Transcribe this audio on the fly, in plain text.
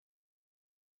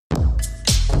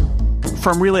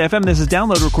from Relay FM. This is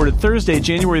Download, recorded Thursday,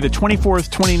 January the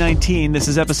 24th, 2019. This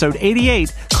is episode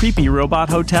 88, Creepy Robot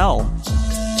Hotel.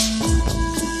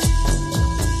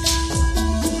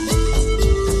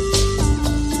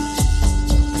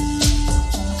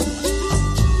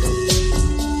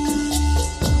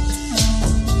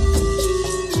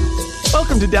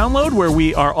 Welcome to Download, where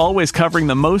we are always covering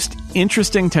the most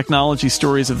interesting technology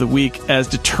stories of the week as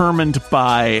determined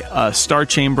by a Star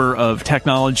Chamber of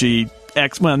Technology.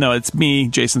 It's me,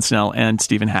 Jason Snell, and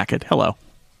Stephen Hackett. Hello.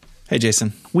 Hey,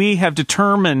 Jason. We have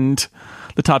determined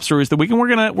the top stories of the week, and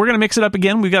we're gonna mix it up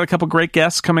again. We've got a couple great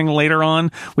guests coming later on.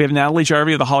 We have Natalie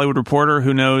Jarvie of The Hollywood Reporter,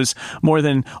 who knows more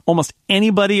than almost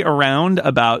anybody around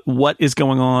about what is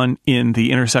going on in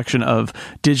the intersection of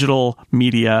digital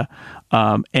media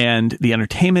and the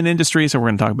entertainment industry. So we're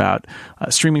going to talk about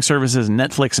streaming services, and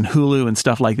Netflix and Hulu and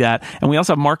stuff like that. And we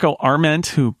also have Marco Arment,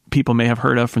 who people may have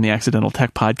heard of from the Accidental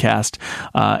Tech podcast.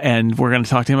 And we're going to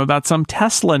talk to him about some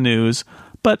Tesla news.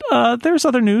 But there's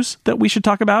other news that we should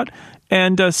talk about.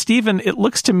 And Stephen, it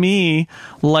looks to me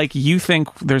like you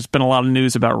think there's been a lot of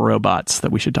news about robots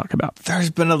that we should talk about. There's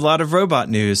been a lot of robot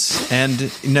news. And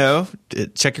no,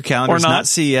 check your calendar. It's not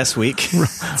CES week.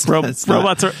 Robots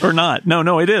or not.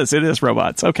 No, it is. It is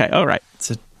robots. Okay, all right.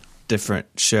 It's a different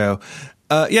show.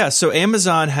 So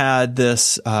Amazon had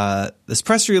this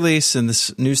press release and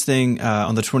this news thing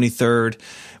on the 23rd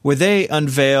where they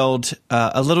unveiled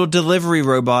a little delivery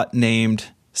robot named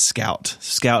Scout.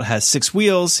 Scout has 6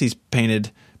 wheels. He's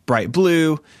painted bright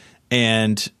blue,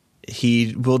 and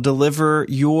he will deliver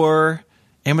your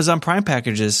Amazon Prime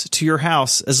packages to your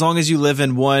house as long as you live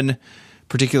in one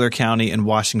particular county in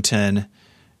Washington,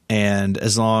 and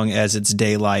as long as it's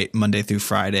daylight Monday through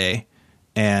Friday,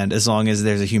 and as long as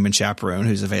there's a human chaperone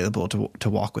who's available to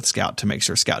walk with Scout to make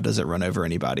sure Scout doesn't run over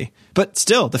anybody. But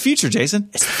still, the future, Jason.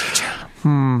 It's the future.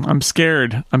 I'm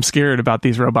scared. I'm scared about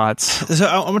these robots. So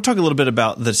I'm going to talk a little bit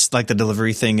about this, like the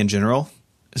delivery thing in general.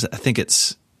 I think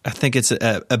it's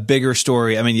a bigger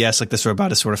story. I mean, yes, like this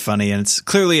robot is sort of funny, and it's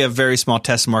clearly a very small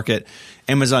test market.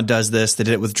 Amazon does this. They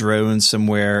did it with drones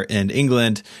somewhere in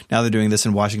England. Now they're doing this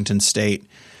in Washington State.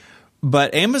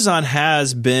 But Amazon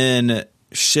has been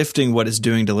shifting what it's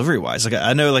doing delivery-wise. Like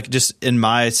I know, like just in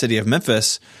my city of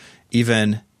Memphis,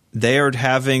 even they are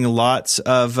having lots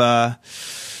of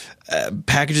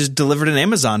packages delivered in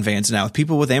Amazon vans now with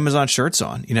people with Amazon shirts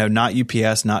on, not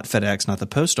UPS, not FedEx, not the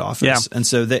post office. Yeah. And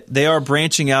so they are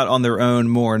branching out on their own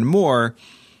more and more.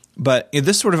 But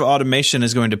this sort of automation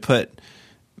is going to put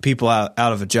people out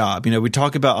of a job. We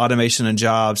talk about automation and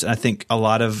jobs, and I think a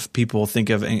lot of people think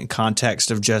of it in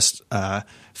context of just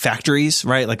factories,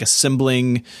 right? Like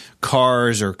assembling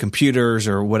cars or computers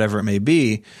or whatever it may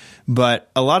be. But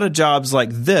a lot of jobs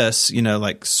like this,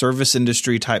 like service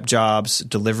industry type jobs,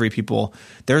 delivery people,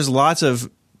 there's lots of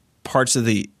parts of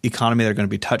the economy that are going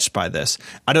to be touched by this.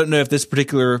 I don't know if this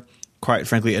particular, quite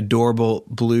frankly, adorable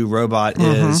blue robot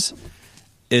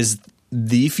is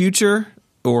the future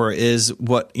or is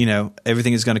what,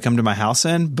 everything is going to come to my house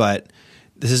in. But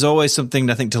this is always something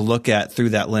I think to look at through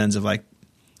that lens of like,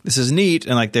 this is neat,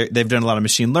 and like they've done a lot of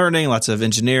machine learning, lots of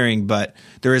engineering, but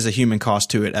there is a human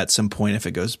cost to it at some point if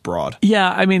it goes broad.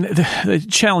 Yeah, I mean, the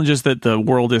challenge is that the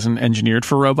world isn't engineered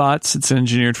for robots; it's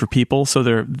engineered for people.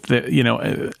 So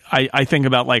I think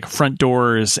about like front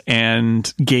doors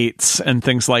and gates and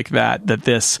things like that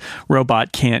this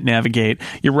robot can't navigate.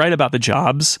 You're right about the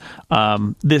jobs.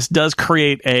 This does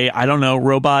create a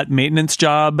robot maintenance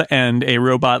job and a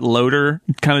robot loader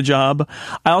kind of job.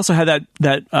 I also had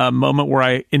that moment where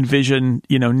I envision,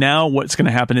 now what's going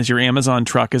to happen is your Amazon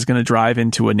truck is going to drive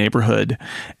into a neighborhood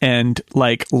and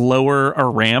like lower a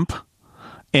ramp,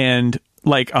 and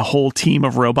like a whole team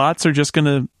of robots are just going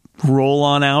to roll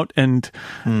on out, and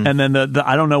then the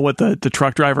I don't know what the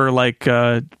truck driver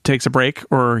takes a break,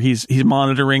 or he's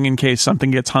monitoring in case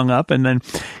something gets hung up, and then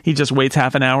he just waits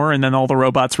half an hour, and then all the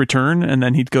robots return, and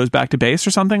then he goes back to base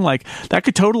or something. Like that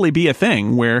could totally be a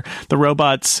thing where the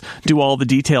robots do all the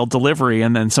detailed delivery,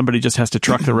 and then somebody just has to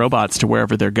truck the robots to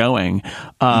wherever they're going.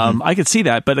 I could see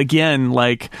that, but again,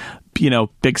 like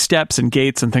big steps and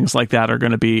gates and things like that are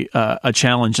going to be a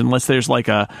challenge unless there's like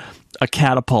a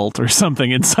catapult or something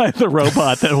inside the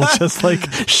robot that will just like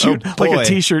shoot like a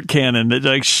t-shirt cannon that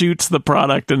like shoots the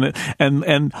product,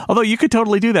 and although you could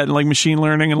totally do that in like machine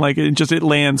learning, and like it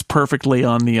lands perfectly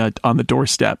on the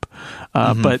doorstep.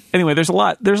 But anyway, there's a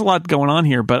lot going on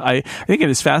here, but I think it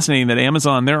is fascinating that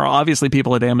Amazon, there are obviously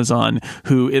people at Amazon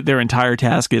who their entire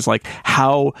task is like,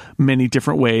 how many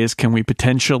different ways can we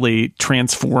potentially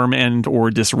transform and or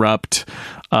disrupt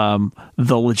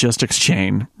the logistics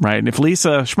chain, right? And if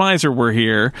Lisa Schmeiser Spencer were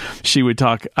here, she would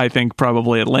talk, I think,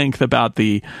 probably at length about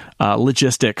the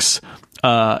logistics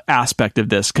aspect of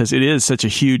this, because it is such a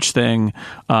huge thing.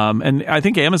 And I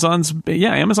think Amazon's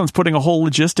putting a whole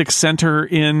logistics center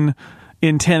in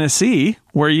Tennessee,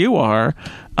 where you are.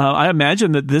 I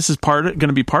imagine that this is going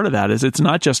to be part of that. Is it's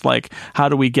not just like, how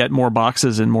do we get more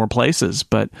boxes in more places,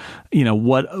 but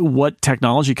what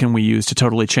technology can we use to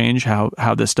totally change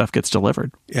how this stuff gets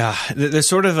delivered? Yeah, there's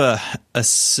sort of a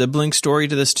sibling story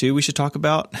to this too we should talk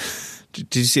about.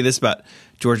 Did you see this about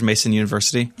George Mason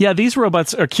University? Yeah, these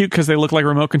robots are cute because they look like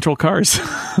remote control cars.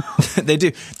 They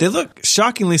do. They look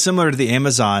shockingly similar to the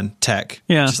Amazon tech.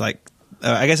 Yeah. Which is like,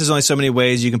 I guess there's only so many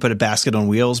ways you can put a basket on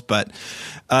wheels. But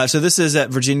so this is at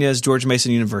Virginia's George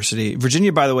Mason University.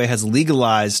 Virginia, by the way, has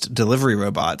legalized delivery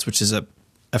robots, which is a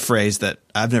phrase that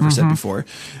I've never said before.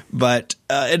 But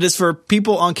it is for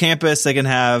people on campus. They can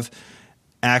have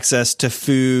access to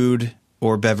food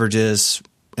or beverages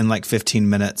in like 15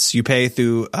 minutes. You pay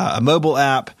through a mobile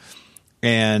app,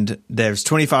 and there's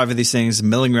 25 of these things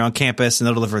milling around campus, and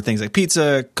they'll deliver things like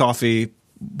pizza, coffee,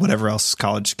 whatever else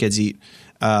college kids eat.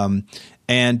 So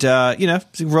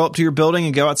you roll up to your building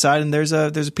and go outside, and there's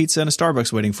a pizza and a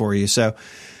Starbucks waiting for you. So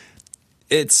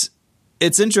it's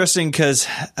interesting because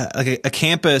a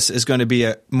campus is going to be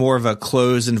more of a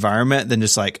closed environment than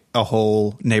just like a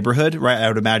whole neighborhood, right? I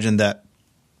would imagine that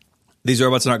these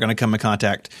robots are not going to come in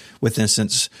contact with,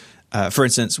 for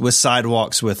instance, with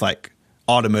sidewalks with like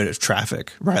automotive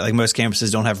traffic, right? Like most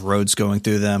campuses don't have roads going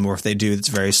through them, or if they do, it's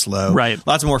very slow. Right.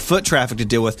 Lots more foot traffic to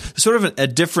deal with. Sort of a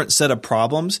different set of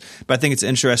problems, but I think it's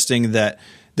interesting that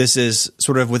this is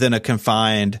sort of within a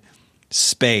confined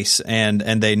space, and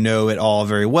they know it all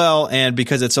very well. And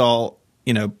because it's all,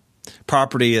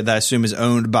 property that I assume is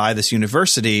owned by this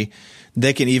university,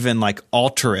 they can even like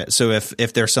alter it. So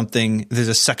if there's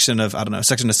a section of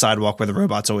sidewalk where the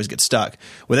robots always get stuck,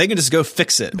 well, they can just go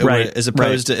fix it, right? As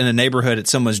opposed to in a neighborhood, it's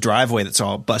someone's driveway that's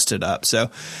all busted up. So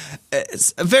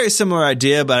it's a very similar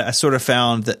idea, but I sort of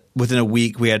found that within a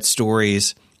week we had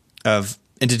stories of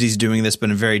entities doing this,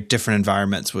 but in very different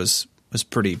environments was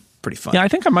pretty fun. Yeah, I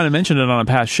think I might have mentioned it on a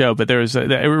past show, but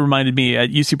it reminded me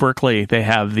at UC Berkeley, they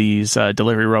have these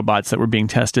delivery robots that were being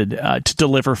tested to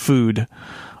deliver food,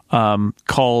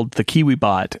 called the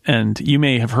KiwiBot. And you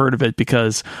may have heard of it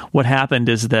because what happened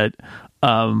is that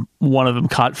one of them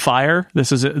caught fire.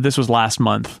 This was last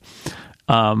month.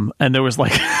 And there was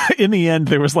like, in the end,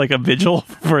 there was like a vigil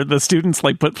for the students,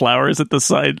 like put flowers at the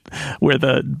side where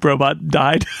the robot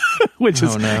died, which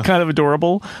is kind of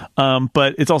adorable.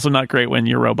 But it's also not great when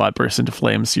your robot bursts into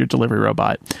flames, your delivery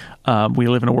robot. We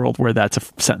live in a world where that's a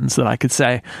sentence that I could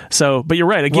say. So, but you're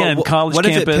right. Again, college what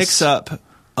campus. What if it picks up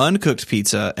uncooked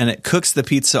pizza and it cooks the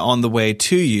pizza on the way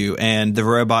to you, and the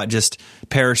robot just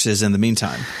perishes in the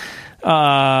meantime?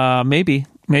 Maybe.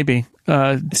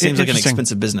 It seems like an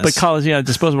expensive business. But college,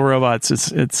 disposable robots.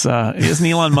 Isn't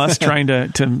Elon Musk trying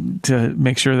to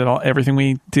make sure that everything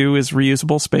we do is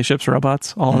reusable? Spaceships,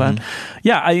 robots, all of that.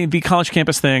 Yeah, the college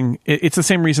campus thing. It's the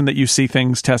same reason that you see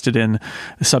things tested in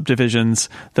subdivisions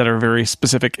that are very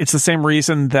specific. It's the same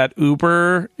reason that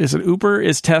Uber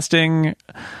is testing.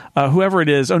 Whoever it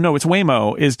is, it's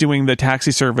Waymo is doing the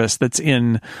taxi service that's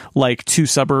in like 2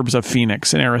 suburbs of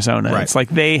Phoenix in Arizona. Right. It's like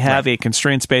they have a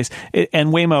constrained space, and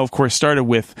Waymo, of course, started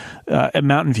with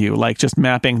Mountain View, like just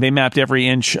mapping. They mapped every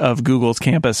inch of Google's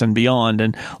campus and beyond,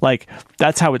 and like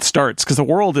that's how it starts, because the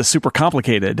world is super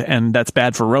complicated, and that's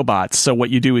bad for robots. So what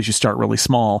you do is you start really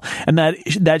small, and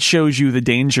that shows you the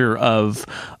danger of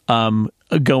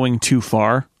going too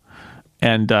far,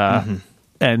 and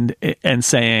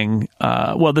saying,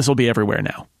 well, this will be everywhere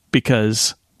now,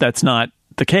 because that's not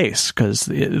the case, because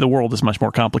the world is much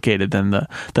more complicated than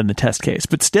the test case.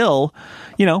 But still,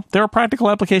 there are practical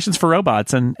applications for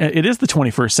robots, and it is the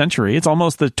 21st century. It's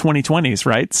almost the 2020s,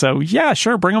 right? So yeah,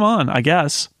 sure, bring them on, I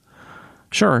guess.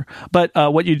 Sure. But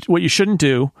what you shouldn't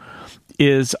do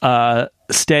is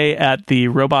stay at the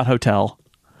robot hotel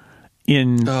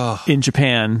in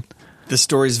Japan. This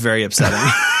story is very upsetting.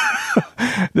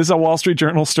 This is a Wall Street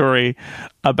Journal story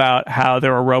about how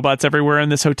there are robots everywhere in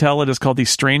this hotel. It is called the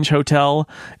Strange Hotel.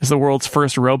 It's the world's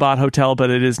first robot hotel, but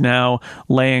it is now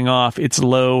laying off its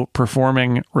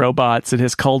low-performing robots. It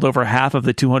has culled over half of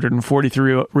the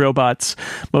 243 robots,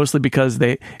 mostly because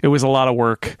it was a lot of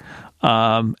work.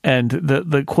 And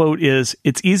the quote is,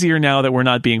 "It's easier now that we're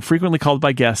not being frequently called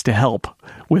by guests to help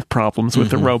with problems with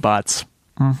the robots."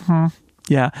 Mm-hmm.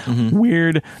 Yeah.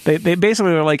 Weird. They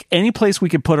basically are like, any place we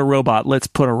could put a robot, let's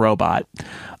put a robot.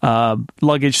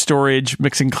 luggage storage,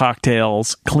 mixing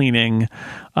cocktails, cleaning.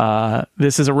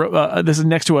 This is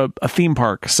next to a theme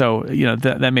park, so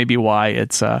that may be why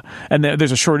it's and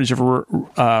there's a shortage of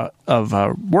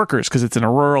workers because it's in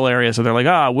a rural area. So they're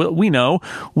like,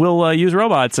 we'll use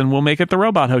robots and we'll make it the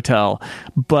robot hotel.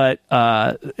 But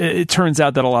it turns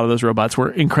out that a lot of those robots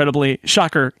were incredibly,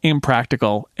 shocker,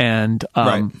 impractical and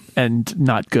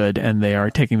not good, and they are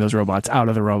taking those robots out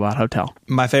of the robot hotel.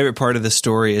 My favorite part of the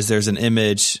story is there's an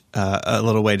image a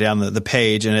little way down the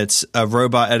page, and it's a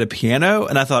robot at a piano.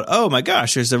 And I thought, oh my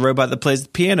gosh, there's a robot that plays the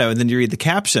piano. And then you read the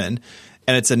caption,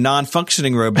 and it's a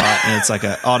non-functioning robot, and it's like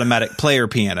an automatic player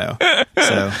piano.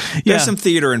 So there's some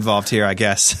theater involved here, I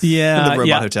guess. Yeah, in the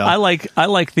robot hotel. I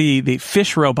like the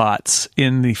fish robots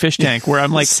in the fish tank, where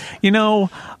I'm like,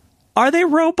 are they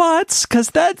robots? Because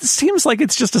that seems like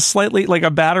it's just a slightly like a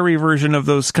battery version of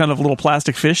those kind of little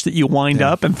plastic fish that you wind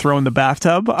up and throw in the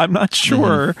bathtub. I'm not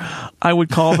sure I would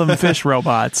call them fish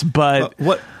robots, but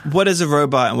what is a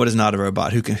robot and what is not a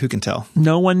robot? Who can tell?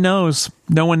 No one knows.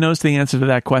 No one knows the answer to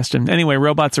that question. Anyway,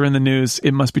 robots are in the news.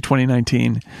 It must be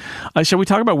 2019. Shall we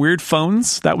talk about weird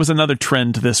phones? That was another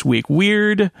trend this week.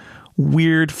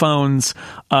 Weird phones.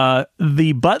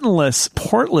 The buttonless,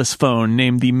 portless phone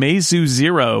named the Meizu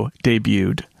Zero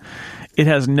debuted. It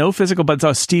has no physical buttons.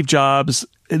 Oh, Steve Jobs,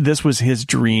 this was his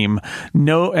dream.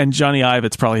 And Johnny Ive,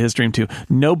 it's probably his dream too.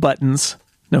 No buttons,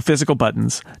 no physical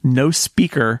buttons, no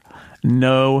speaker,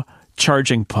 no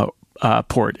charging port.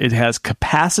 It has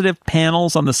capacitive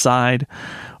panels on the side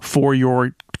for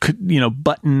your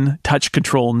button touch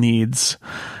control needs.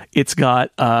 It's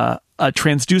got a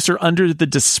transducer under the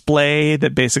display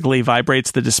that basically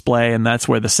vibrates the display, and that's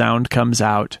where the sound comes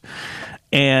out.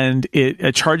 And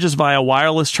it charges via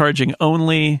wireless charging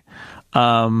only.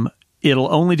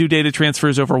 It'll only do data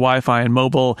transfers over Wi-Fi and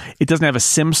mobile. It doesn't have a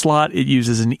SIM slot. It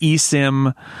uses an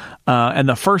eSIM. And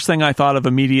the first thing I thought of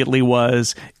immediately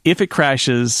was, if it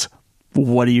crashes,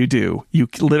 what do? You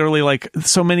literally, like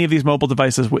so many of these mobile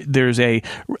devices, there's a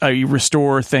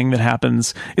restore thing that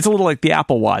happens. It's a little like the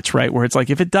Apple Watch, right? Where it's like,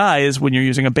 if it dies when you're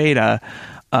using a beta,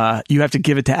 you have to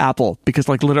give it to Apple because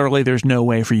like literally there's no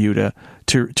way for you to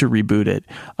reboot it.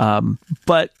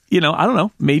 But I don't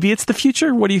know. Maybe it's the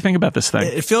future. What do you think about this thing?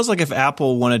 It feels like if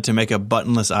Apple wanted to make a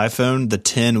buttonless iPhone, the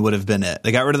 10 would have been it.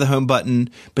 They got rid of the home button,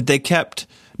 but they kept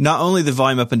not only the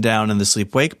volume up and down and the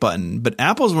sleep wake button, but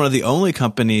Apple's one of the only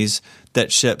companies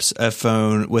that ships a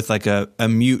phone with like a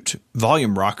mute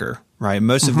volume rocker, right?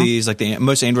 Most of these, like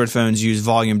most Android phones, use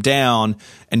volume down,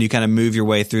 and you kind of move your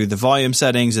way through the volume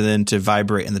settings and then to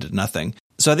vibrate and then to nothing.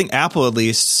 So I think Apple at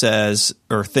least says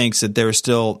or thinks that there is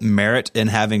still merit in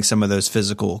having some of those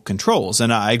physical controls.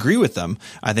 And I agree with them.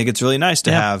 I think it's really nice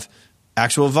to have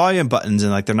actual volume buttons,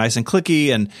 and like they're nice and clicky.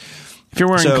 And if you're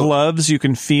wearing gloves, you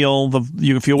can feel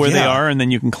where they are, and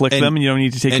then you can click them, and you don't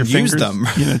need to take your fingers. Use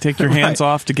them. Take your hands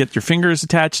off to get your fingers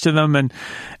attached to them,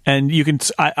 and you can.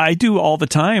 I do all the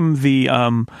time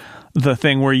the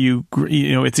thing where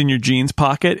it's in your jeans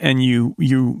pocket, and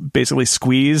you basically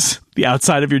squeeze the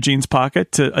outside of your jeans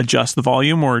pocket to adjust the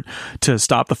volume or to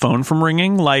stop the phone from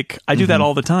ringing. Like I do that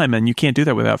all the time, and you can't do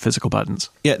that without physical buttons.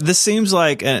 Yeah, this seems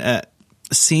like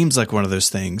one of those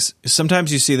things.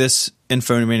 Sometimes you see this in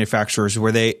phone manufacturers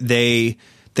where they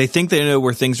think they know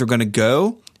where things are going to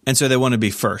go, and so they want to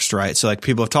be first, right? So like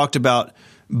people have talked about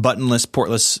buttonless,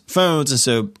 portless phones, and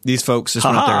so these folks just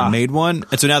went out there and made one,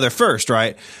 and so now they're first,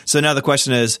 right? So now the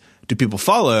question is, do people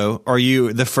follow? Are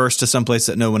you the first to someplace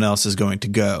that no one else is going to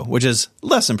go, which is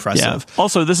less impressive. Yeah.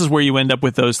 Also, this is where you end up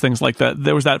with those things like that.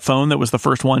 There was that phone that was the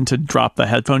first one to drop the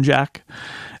headphone jack.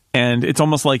 And it's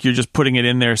almost like you're just putting it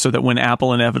in there so that when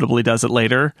Apple inevitably does it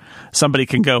later, somebody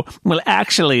can go, well,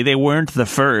 actually, they weren't the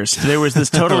first. There was this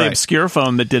totally obscure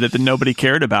phone that did it that nobody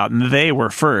cared about, and they were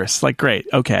first. Like, great.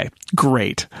 Okay,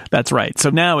 great. That's right. So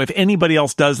now if anybody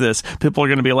else does this, people are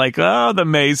going to be like, oh, the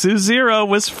Meizu Zero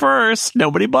was first.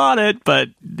 Nobody bought it, but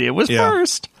it was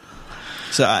first.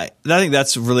 So I think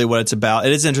that's really what it's about.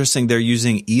 It is interesting they're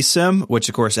using eSIM, which,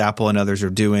 of course, Apple and others are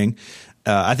doing.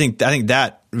 I think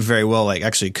that very well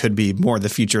actually could be more the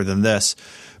future than this.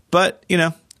 But,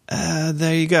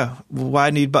 there you go.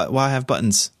 Why have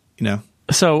buttons,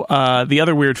 So the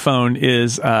other weird phone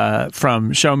is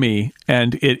from Xiaomi,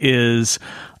 and it is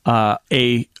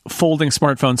a folding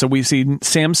smartphone. So we've seen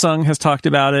Samsung has talked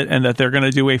about it and that they're going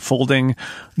to do a folding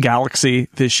Galaxy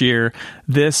this year.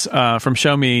 This from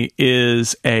Xiaomi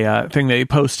is a thing they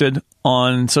posted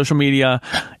on social media.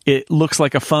 It looks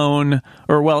like a phone,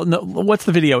 or what's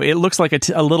the video? It looks like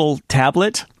a little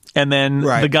tablet, and then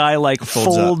Right. the guy like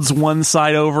Folds folds one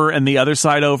side over and the other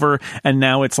side over, and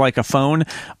now it's like a phone,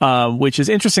 which is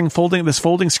interesting. This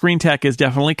folding screen tech is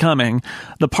definitely coming.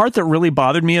 The part that really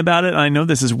bothered me about it, and I know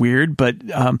this is weird, but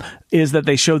is that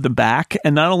they showed the back,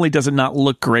 and not only does it not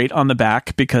look great on the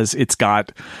back because it's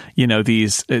got, you know,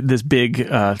 this big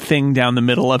thing down the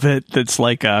middle of it that's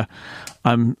like I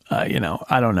don't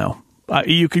know.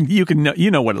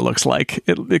 You know what it looks like.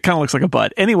 It kind of looks like a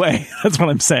butt. Anyway, that's what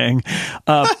I'm saying.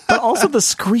 But also the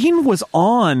screen was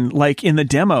on like in the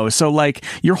demo. So like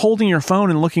you're holding your phone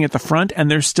and looking at the front,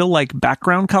 and there's still like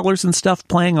background colors and stuff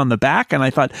playing on the back. And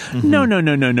I thought, no,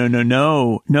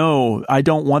 I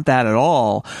don't want that at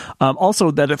all.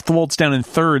 Also that it folds down in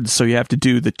thirds. So you have to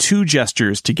do the two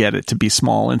gestures to get it to be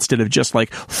small instead of just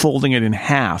like folding it in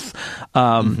half.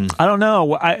 I don't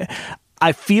know.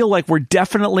 I feel like we're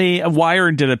definitely.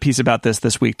 Wired did a piece about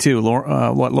this week too.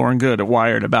 Lauren Good at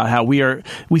Wired about how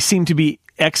we seem to be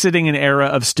exiting an era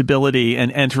of stability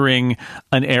and entering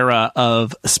an era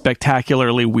of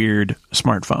spectacularly weird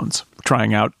smartphones.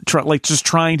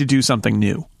 Trying to do something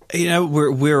new. You know,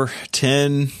 we're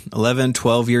 10, 11,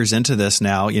 12 years into this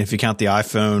now. You know, if you count the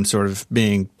iPhone sort of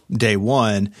being day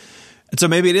one. And so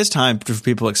maybe it is time for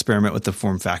people to experiment with the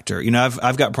form factor. You know,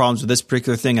 I've got problems with this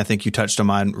particular thing. I think you touched on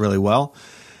mine really well.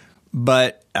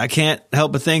 But I can't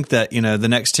help but think that, you know, the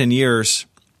next 10 years,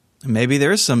 maybe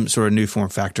there is some sort of new form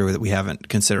factor that we haven't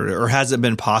considered or hasn't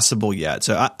been possible yet.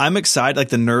 So I'm excited. Like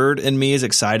the nerd in me is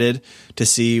excited to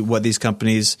see what these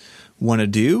companies want to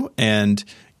do. And,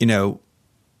 you know,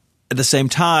 at the same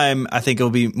time, I think it'll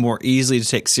be more easily to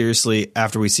take seriously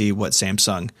after we see what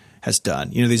Samsung has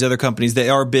done. You know, these other companies, they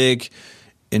are big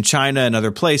in China and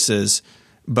other places,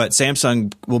 but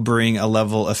Samsung will bring a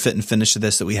level of fit and finish to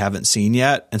this that we haven't seen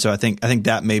yet. And so I think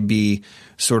that may be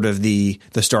sort of the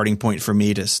starting point for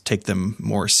me to take them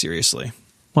more seriously.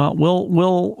 Well,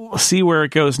 we'll see where it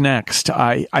goes next.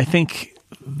 I think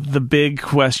the big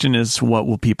question is, what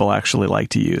will people actually like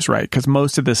to use, right? Because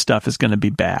most of this stuff is going to be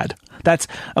bad. That's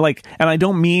like, and I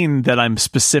don't mean that I'm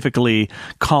specifically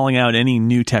calling out any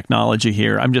new technology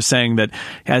here. I'm just saying that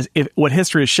what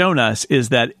history has shown us is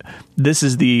that this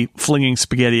is the flinging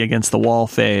spaghetti against the wall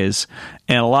phase.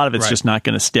 And a lot of it's just not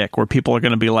going to stick, where people are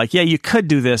going to be like, yeah, you could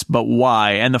do this, but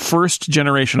why? And the first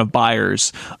generation of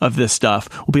buyers of this stuff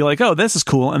will be like, oh, this is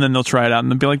cool. And then they'll try it out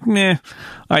and they'll be like, meh,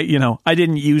 I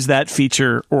didn't use that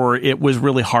feature, or it was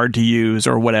really hard to use,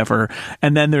 or whatever.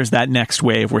 And then there's that next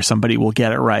wave where somebody will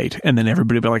get it right. And then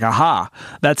everybody will be like, aha,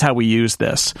 that's how we use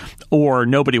this. Or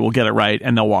nobody will get it right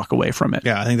and they'll walk away from it.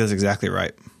 Yeah, I think that's exactly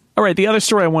right. All right. The other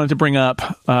story I wanted to bring up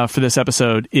for this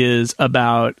episode is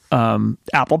about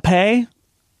Apple Pay.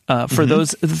 For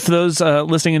those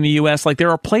listening in the U.S., like there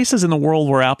are places in the world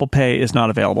where Apple Pay is not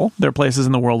available. There are places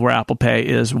in the world where Apple Pay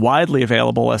is widely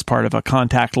available as part of a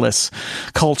contactless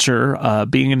culture.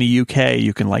 Being in the UK,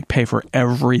 you can like pay for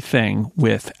everything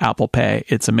with Apple Pay.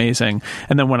 It's amazing.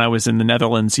 And then when I was in the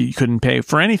Netherlands, you couldn't pay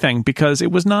for anything because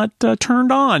it was not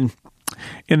turned on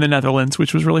in the Netherlands,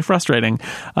 which was really frustrating.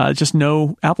 Just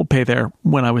no Apple Pay there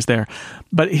when I was there.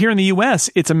 But here in the US,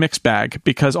 it's a mixed bag,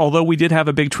 because although we did have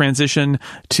a big transition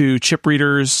to chip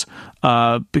readers,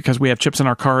 because we have chips in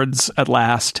our cards at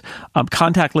last,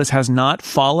 contactless has not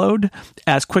followed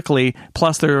as quickly.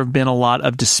 Plus, there have been a lot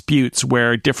of disputes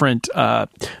where different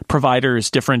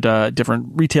providers, different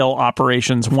retail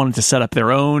operations wanted to set up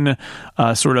their own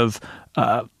sort of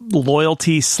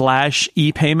loyalty /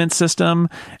 e-payment system.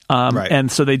 And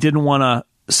so they didn't want to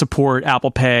support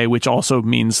Apple Pay, which also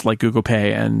means like Google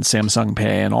Pay and Samsung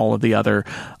Pay and all of the other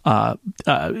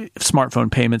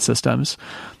smartphone payment systems.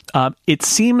 It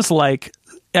seems like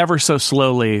ever so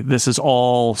slowly, this is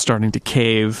all starting to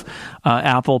cave.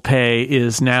 Apple Pay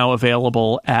is now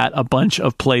available at a bunch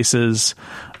of places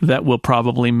that will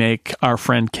probably make our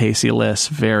friend Casey Liss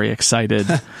very excited.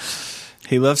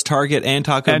 He loves Target and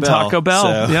Taco Bell. Taco Bell.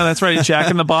 So. Yeah, that's right. Jack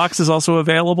in the Box is also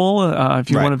available if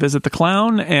you want to visit the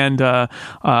Clown. And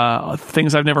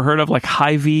things I've never heard of, like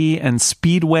Hy-Vee and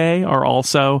Speedway, are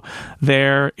also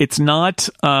there. It's not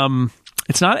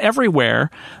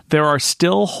everywhere. There are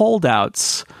still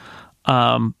holdouts.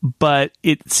 But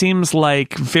it seems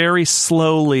like very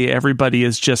slowly everybody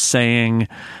is just saying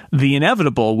the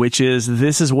inevitable, which is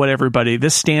this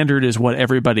standard is what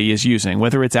everybody is using,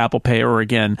 whether it's Apple Pay or,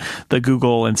 again, the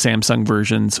Google and Samsung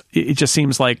versions. It just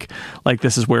seems like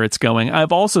this is where it's going.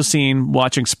 I've also seen,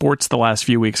 watching sports the last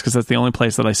few weeks, because that's the only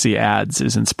place that I see ads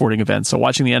is in sporting events. So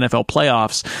watching the NFL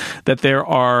playoffs, that there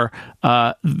are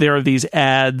these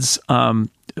ads.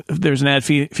 There's an ad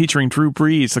featuring Drew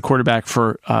Brees, the quarterback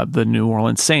for the New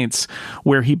Orleans Saints,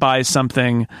 where he buys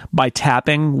something by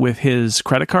tapping with his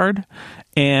credit card.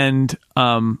 And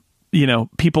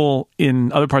people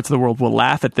in other parts of the world will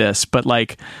laugh at this, but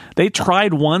like they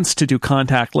tried once to do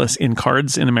contactless in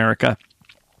cards in America.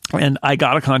 And I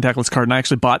got a contactless card, and I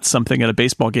actually bought something at a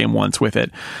baseball game once with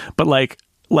it. But like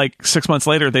 6 months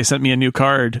later, they sent me a new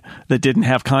card that didn't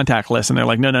have contactless, and they're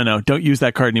like, no, don't use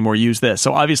that card anymore. Use this.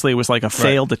 So obviously, it was like a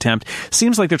failed attempt.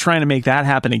 Seems like they're trying to make that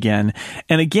happen again.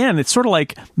 And again, it's sort of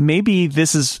like maybe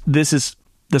this is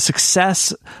the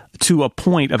success to a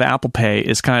point of Apple Pay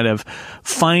is kind of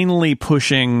finally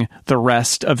pushing the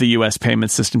rest of the U.S.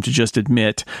 payment system to just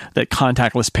admit that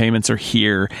contactless payments are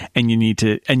here, and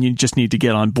you just need to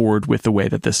get on board with the way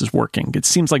that this is working. It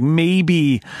seems like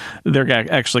maybe they're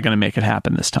actually going to make it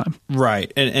happen this time.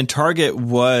 Right. And Target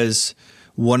was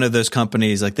one of those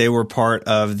companies, like they were part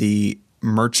of the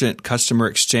Merchant Customer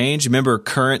Exchange. Remember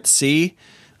Currency?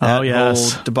 That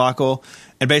whole debacle.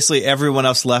 And basically everyone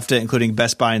else left it, including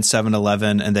Best Buy and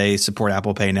 7-Eleven, and they support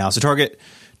Apple Pay now. So Target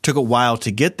took a while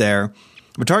to get there.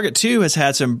 But Target, too, has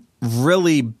had some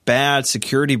really bad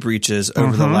security breaches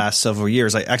over the last several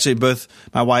years. Like actually, both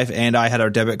my wife and I had our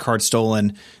debit card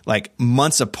stolen like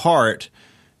months apart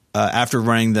after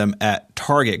running them at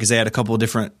Target because they had a couple of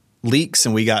different leaks,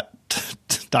 and we got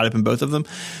tied up in both of them.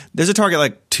 There's a Target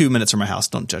like 2 minutes from my house.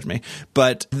 Don't judge me.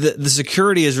 But the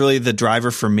security is really the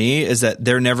driver for me, is that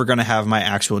they're never going to have my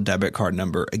actual debit card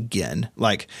number again.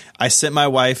 Like I sent my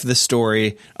wife this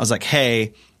story. I was like,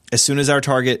 hey, as soon as our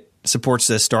Target supports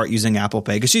this, start using Apple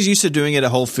Pay, because she's used to doing it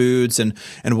at Whole Foods and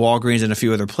Walgreens and a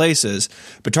few other places.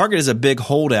 But Target is a big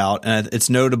holdout, and it's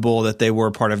notable that they were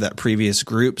part of that previous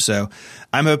group. So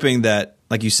I'm hoping that,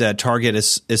 like you said, Target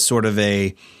is sort of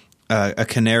a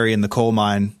canary in the coal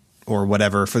mine or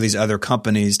whatever for these other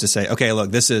companies to say, okay,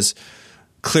 look, this is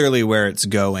clearly where it's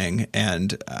going.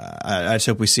 And I just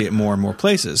hope we see it more and more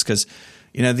places, because,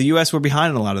 the U.S., we're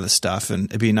behind in a lot of this stuff, and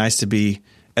it'd be nice to be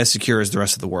as secure as the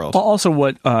rest of the world. Well, also,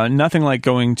 nothing like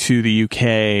going to the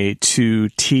UK to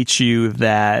teach you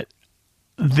that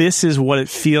this is what it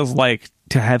feels like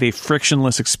to have a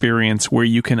frictionless experience where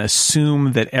you can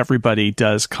assume that everybody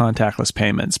does contactless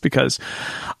payments. Because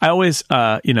I always,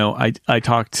 I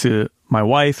talk to my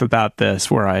wife about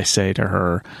this, where I say to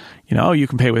her, you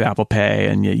can pay with Apple Pay,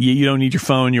 and you don't need your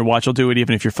phone. Your watch will do it,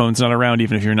 even if your phone's not around,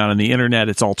 even if you're not on the internet.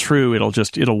 It's all true.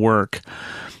 It'll work.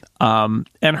 And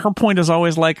her point is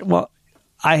always like, well,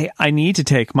 I need to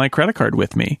take my credit card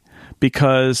with me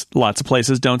because lots of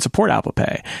places don't support Apple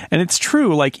Pay. And it's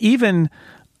true. Like, even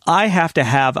I have to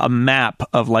have a map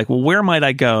of like, well, where might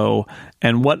I go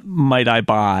and what might I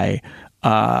buy?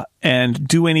 And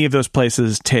do any of those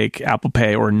places take Apple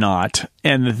Pay or not?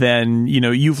 And then,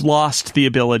 you've lost the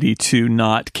ability to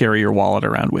not carry your wallet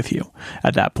around with you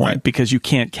at that point, because you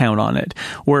can't count on it.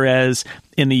 Whereas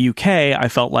in the UK, I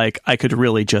felt like I could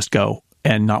really just go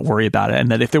and not worry about it.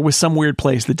 And that if there was some weird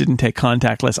place that didn't take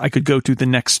contactless, I could go to the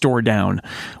next store down,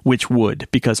 which would,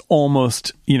 because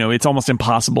it's almost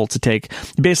impossible to take.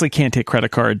 You basically can't take credit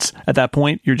cards at that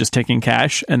point. You're just taking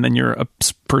cash, and then you're a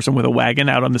person with a wagon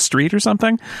out on the street or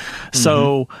something.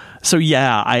 So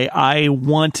yeah, I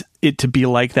want it to be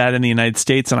like that in the United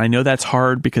States. And I know that's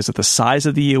hard because of the size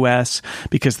of the U.S.,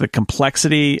 because the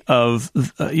complexity of,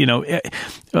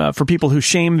 for people who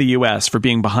shame the U.S. for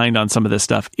being behind on some of this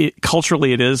stuff,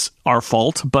 culturally it is our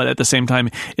fault. But at the same time,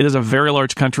 it is a very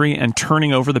large country, and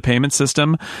turning over the payment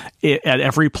system at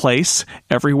every place,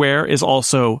 everywhere, is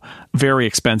also very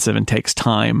expensive and takes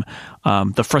time.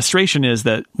 The frustration is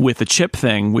that with the chip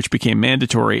thing, which became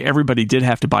mandatory, everybody did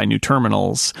have to buy new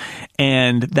terminals.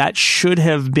 And that should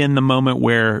have been the moment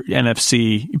where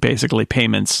NFC, basically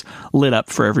payments, lit up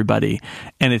for everybody.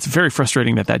 And it's very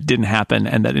frustrating that didn't happen,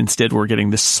 and that instead we're getting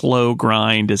this slow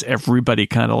grind as everybody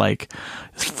kind of like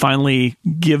finally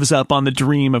gives up on the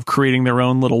dream of creating their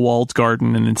own little walled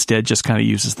garden and instead just kind of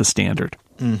uses the standard.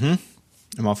 Mm-hmm.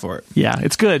 I'm all for it. Yeah,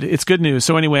 it's good. It's good news.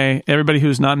 So anyway, everybody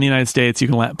who's not in the United States, you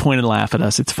can point and laugh at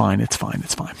us. It's fine. It's fine.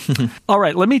 It's fine. All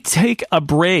right, let me take a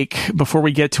break before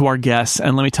we get to our guests,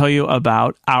 and let me tell you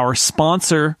about our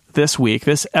sponsor this week.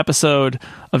 This episode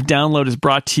of Download is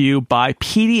brought to you by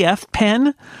PDF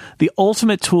Pen, the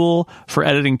ultimate tool for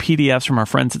editing PDFs from our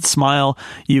friends at Smile.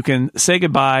 You can say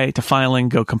goodbye to filing,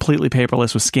 go completely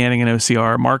paperless with scanning and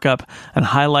OCR, markup and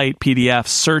highlight PDFs,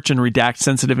 search and redact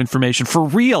sensitive information for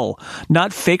real,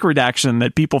 not fake redaction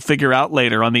that people figure out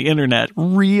later on the internet.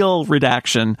 Real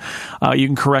redaction. You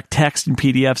can correct text in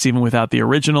PDFs even without the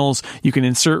originals. You can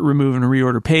insert, remove, and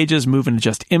reorder pages, move and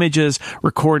adjust images,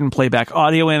 record and play back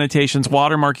audio annotations,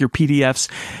 watermark your PDFs.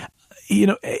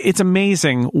 it's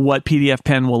amazing what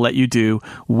PDFpen will let you do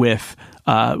with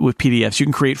PDFs. You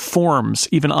can create forms,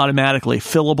 even automatically,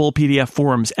 fillable PDF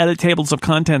forms, edit tables of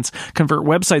contents, convert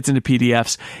websites into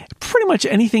PDFs. Pretty much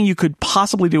anything you could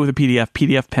possibly do with a PDF,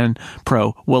 PDFpen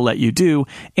Pro will let you do.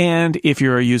 And if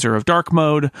you're a user of dark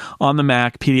mode on the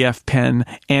Mac, PDFpen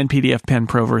and PDFpen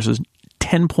Pro versus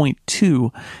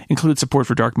 10.2 includes support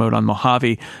for dark mode on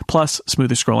Mojave, plus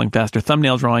smoother scrolling, faster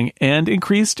thumbnail drawing, and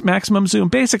increased maximum zoom.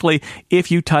 Basically,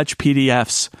 if you touch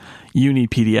PDFs, you need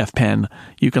PDFpen.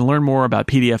 You can learn more about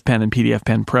PDFpen and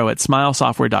PDFpen Pro at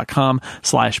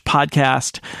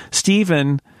smilesoftware.com/podcast.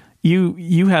 Stephen,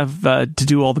 you have to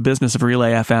do all the business of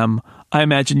Relay FM. I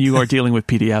imagine you are dealing with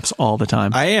PDFs all the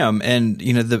time. I am. And,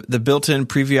 the built-in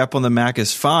preview app on the Mac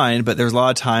is fine, but there's a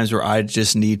lot of times where I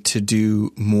just need to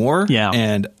do more. Yeah.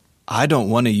 And I don't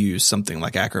want to use something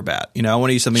like Acrobat. I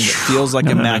want to use something that feels like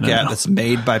a Mac app that's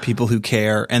made by people who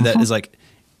care and that is like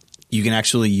you can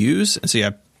actually use. And so,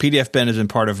 yeah, PDFpen has been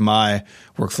part of my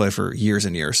workflow for years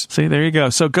and years. See, there you go.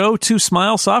 So go to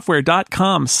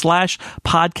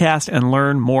smilesoftware.com/podcast and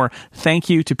learn more. Thank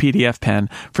you to PDFpen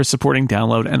for supporting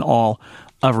download and all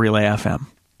of Relay FM.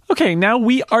 Okay, now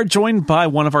we are joined by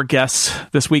one of our guests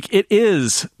this week. It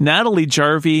is Natalie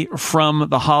Jarvie from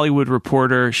The Hollywood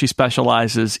Reporter. She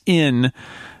specializes in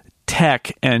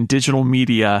tech and digital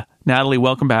media. Natalie,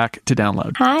 welcome back to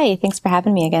Download. Hi, thanks for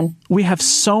having me again. We have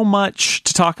so much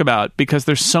to talk about because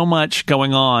there's so much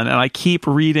going on, and I keep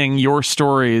reading your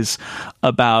stories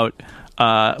about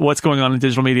what's going on in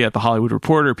digital media at The Hollywood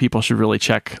Reporter. People should really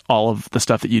check all of the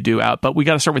stuff that you do out. But we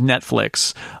got to start with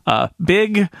Netflix.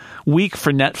 Big week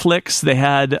for Netflix. They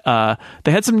had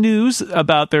some news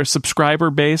about their subscriber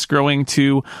base growing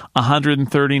to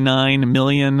 139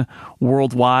 million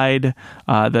worldwide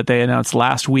that they announced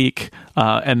last week.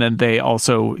 And then they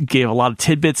also gave a lot of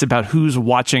tidbits about who's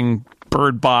watching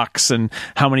Bird Box and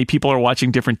how many people are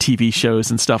watching different TV shows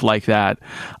and stuff like that.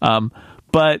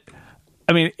 But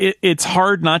I mean, it's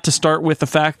hard not to start with the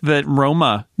fact that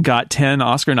Roma got 10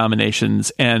 Oscar nominations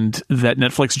and that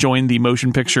Netflix joined the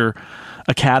Motion Picture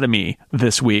Academy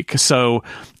this week. So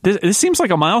this seems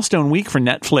like a milestone week for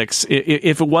Netflix,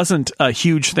 if it wasn't a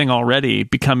huge thing already,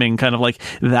 becoming kind of like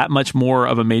that much more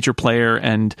of a major player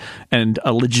and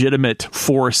a legitimate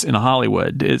force in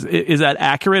Hollywood. Is that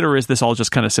accurate, or is this all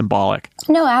just kind of symbolic?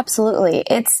 No, absolutely.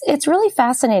 It's really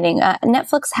fascinating.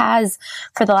 Netflix has,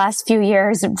 for the last few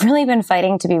years, really been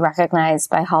fighting to be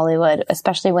recognized by Hollywood,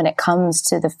 especially when it comes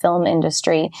to the film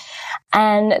industry.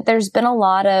 And there's been a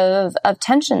lot of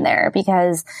tension there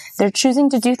because they're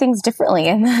choosing to do things differently.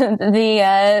 And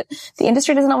the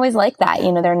industry doesn't always like that.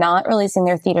 They're not releasing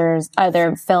their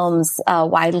films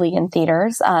widely in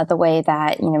theaters the way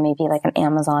that, maybe like an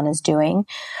Amazon is doing.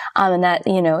 And that,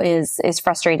 is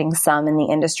frustrating some in the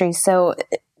industry. So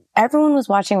everyone was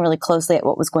watching really closely at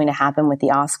what was going to happen with the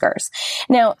Oscars.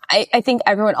 Now, I think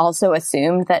everyone also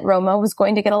assumed that Roma was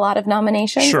going to get a lot of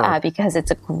nominations. Sure. Because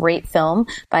it's a great film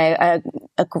by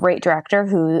a great director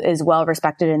who is well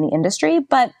respected in the industry.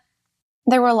 But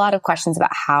there were a lot of questions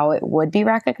about how it would be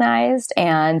recognized.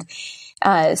 And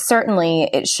certainly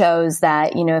it shows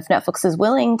that, if Netflix is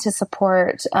willing to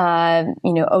support,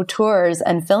 auteurs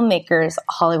and filmmakers,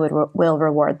 Hollywood will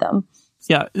reward them.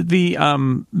 Yeah, the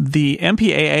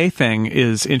MPAA thing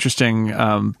is interesting.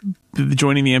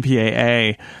 Joining the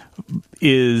MPAA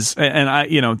is,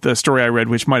 and the story I read,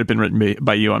 which might have been written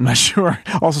by you, I'm not sure,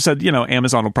 also said,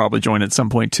 Amazon will probably join at some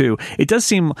point too. It does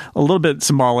seem a little bit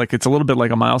symbolic. It's a little bit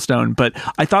like a milestone, but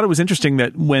I thought it was interesting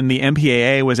that when the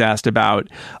MPAA was asked about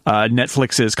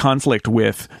Netflix's conflict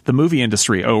with the movie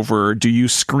industry over, do you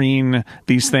screen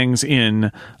these things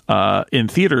in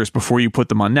theaters before you put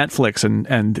them on Netflix,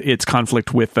 and its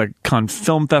conflict with the Cannes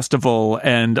Film Festival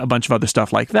and a bunch of other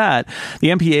stuff like that, the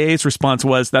MPAA's response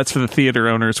was, that's for the theater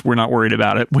owners. We're not worried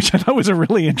about it, which I thought was a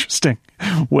really interesting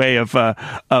way of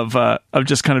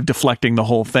just kind of deflecting the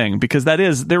whole thing, because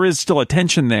there is still a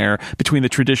tension there between the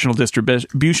traditional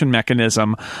distribution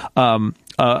mechanism.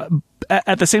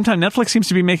 At the same time, Netflix seems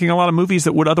to be making a lot of movies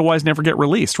that would otherwise never get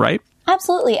released, right?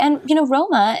 Absolutely. And,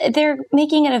 Roma, they're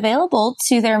making it available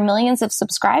to their millions of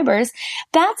subscribers.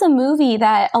 That's a movie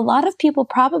that a lot of people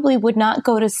probably would not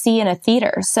go to see in a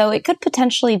theater. So it could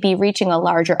potentially be reaching a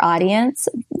larger audience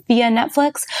via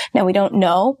Netflix. Now, we don't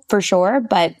know for sure,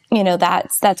 but,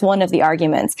 that's one of the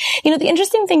arguments. The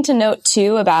interesting thing to note,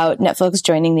 too, about Netflix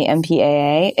joining the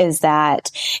MPAA is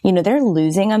that, they're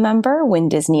losing a member when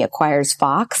Disney acquires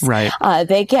Fox. Right.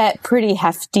 They get pretty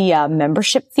hefty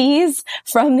membership fees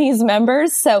from these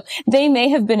members. So they may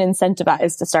have been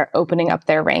incentivized to start opening up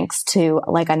their ranks to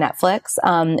like a Netflix.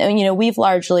 We've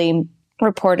largely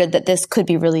reported that this could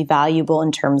be really valuable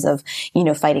in terms of,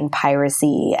 fighting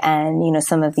piracy and,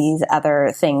 some of these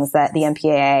other things that the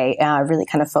MPAA really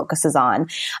kind of focuses on.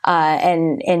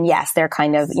 And yes, they're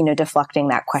kind of, deflecting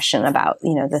that question about,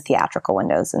 the theatrical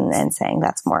windows and saying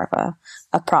that's more of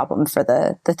a problem for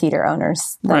the theater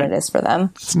owners than it is for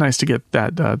them. It's nice to get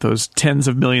that those tens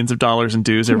of millions of dollars in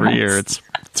dues every year. It's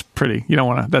pretty. You don't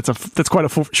want to. That's quite a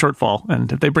shortfall.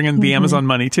 And if they bring in the Amazon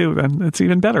money too, then it's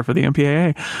even better for the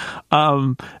MPAA.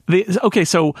 Okay,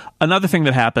 so another thing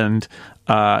that happened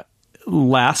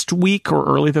last week or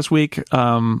early this week,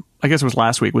 I guess it was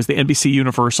last week, was the NBC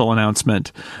Universal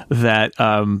announcement that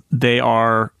they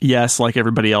are, yes, like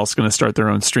everybody else, going to start their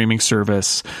own streaming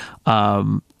service.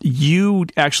 You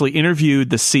actually interviewed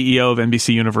the CEO of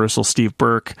NBC Universal, Steve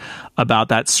Burke, about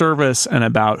that service and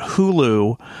about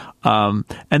Hulu.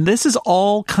 And this is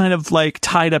all kind of like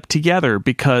tied up together,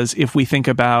 because if we think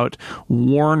about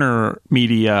Warner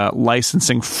Media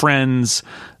licensing Friends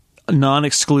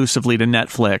non-exclusively to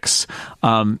Netflix,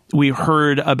 we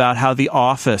heard about how The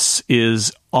Office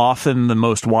is often the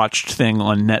most watched thing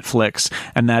on Netflix,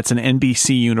 and that's an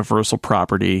NBC Universal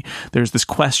property. There's this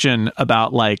question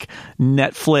about like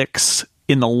Netflix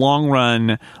in the long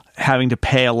run having to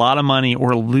pay a lot of money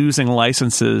or losing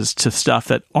licenses to stuff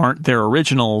that aren't their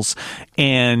originals,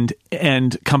 and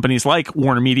companies like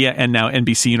Warner Media and now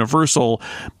NBC Universal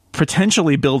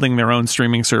potentially building their own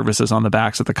streaming services on the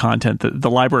backs of the content, the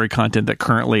library content that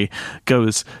currently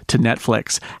goes to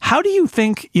Netflix. How do you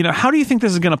think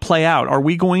this is going to play out? Are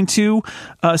we going to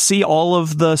see all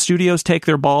of the studios take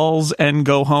their balls and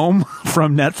go home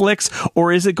from Netflix?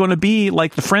 Or is it going to be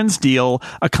like the Friends deal,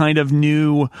 a kind of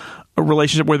new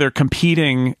relationship where they're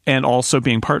competing and also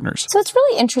being partners? So it's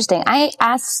really interesting. I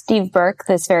asked Steve Burke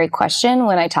this very question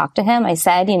when I talked to him. I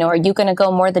said, are you going to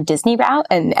go more the Disney route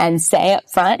and say up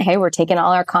front, hey, we're taking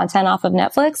all our content off of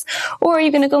Netflix? Or are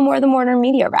you going to go more the Warner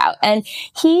Media route? And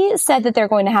he said that they're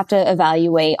going to have to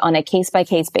evaluate on a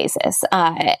case-by-case basis.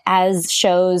 As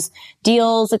shows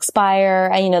deals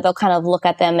expire, they'll kind of look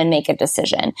at them and make a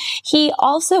decision. He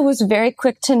also was very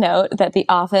quick to note that The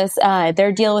Office,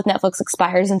 their deal with Netflix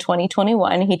expires in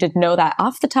 2021. He did know that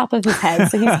off the top of his head.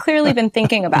 So he's clearly been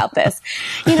thinking about this.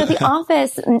 The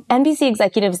Office, NBC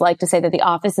executives like to say that The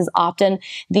Office is often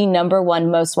the number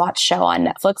one most watched show on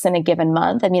Netflix in a given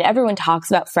month. I mean, everyone talks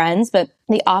about Friends, but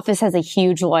The Office has a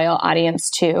huge loyal audience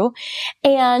too.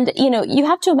 And, you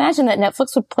have to imagine that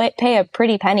Netflix would pay a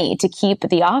pretty penny to keep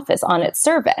The Office on its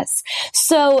service.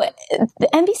 So the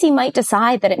NBC might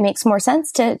decide that it makes more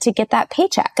sense to get that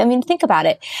paycheck. I mean, think about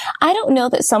it. I don't know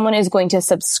that someone is going to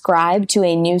subscribe to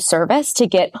a new service to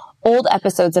get old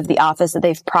episodes of The Office that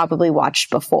they've probably watched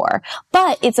before.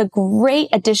 But it's a great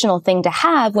additional thing to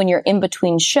have when you're in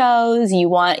between shows. You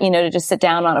want, to just sit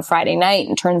down on a Friday night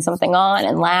and turn something on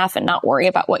and laugh and not worry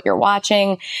about what you're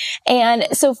watching. And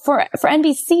so for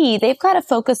NBC, they've got to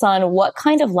focus on what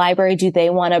kind of library do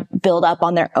they want to build up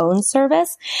on their own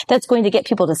service that's going to get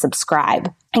people to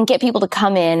subscribe and get people to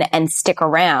come in and stick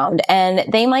around.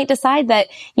 And they might decide that,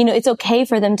 it's okay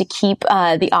for them to keep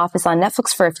The Office on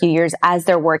Netflix for a few years as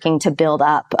they're working to build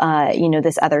up,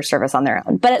 this other service on their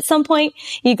own. But at some point,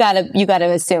 you gotta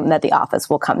assume that The Office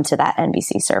will come to that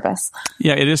NBC service.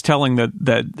 Yeah, it is telling that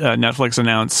Netflix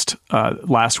announced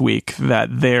last week that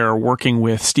they're working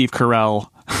with Steve Carell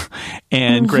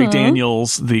and Greg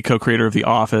Daniels, the co-creator of The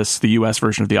Office, the U.S.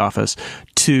 version of The Office,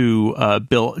 to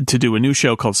do a new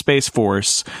show called Space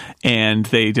Force, and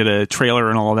they did a trailer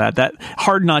and all of that. That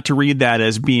hard not to read that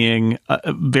as being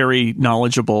very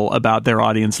knowledgeable about their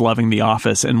audience loving The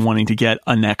Office and wanting to get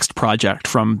a next project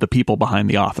from the people behind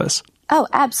The Office. Oh,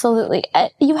 absolutely.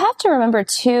 You have to remember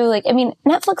too,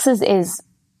 Netflix is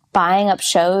buying up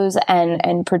shows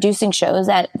and producing shows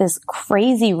at this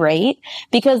crazy rate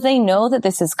because they know that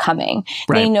this is coming.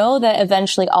 Right. They know that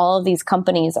eventually all of these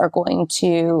companies are going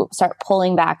to start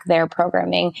pulling back their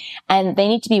programming, and they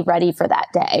need to be ready for that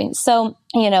day. So,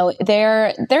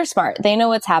 they're smart. They know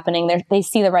what's happening. They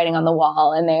see the writing on the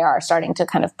wall, and they are starting to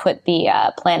kind of put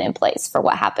the plan in place for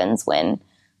what happens when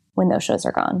those shows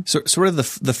are gone. So sort of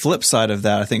the flip side of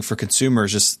that, I think, for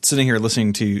consumers, just sitting here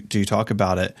listening to you talk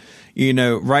about it,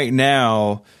 right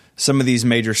now, some of these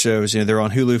major shows, they're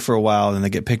on Hulu for a while and they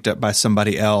get picked up by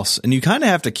somebody else. And you kind of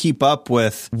have to keep up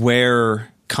with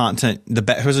where content, the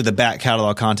back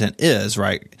catalog content is,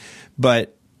 right?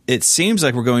 But it seems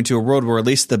like we're going to a world where at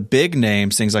least the big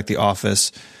names, things like The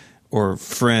Office or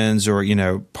Friends or,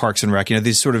 Parks and Rec,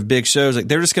 these sort of big shows, like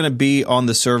they're just going to be on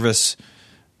the service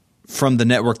from the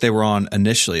network they were on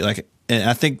initially. And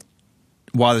I think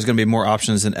while there's going to be more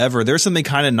options than ever, there's something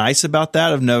kind of nice about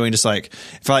that, of knowing just like,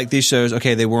 if I like these shows,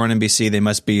 okay, they were on NBC, they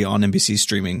must be on NBC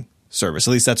streaming service.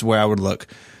 At least that's where I would look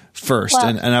first.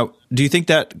 Well, Do you think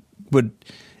that would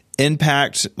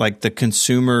impact like the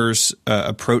consumer's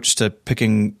approach to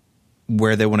picking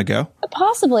where they want to go?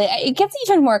 Possibly. It gets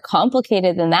even more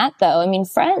complicated than that, though. I mean,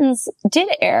 Friends did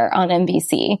air on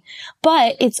NBC,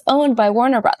 but it's owned by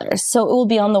Warner Brothers, so it will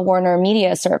be on the Warner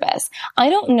Media service. I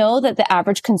don't know that the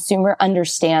average consumer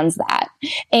understands that.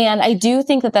 And I do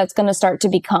think that that's going to start to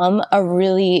become a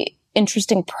really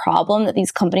interesting problem that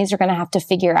these companies are going to have to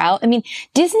figure out. I mean,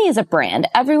 Disney is a brand.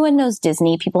 Everyone knows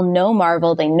Disney. People know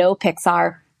Marvel. They know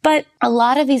Pixar. But a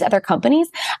lot of these other companies,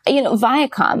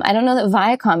 Viacom, I don't know that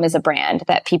Viacom is a brand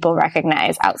that people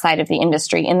recognize outside of the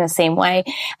industry in the same way.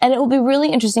 And it will be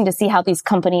really interesting to see how these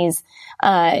companies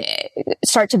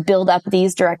start to build up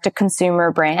these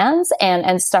direct-to-consumer brands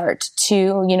and start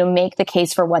to, make the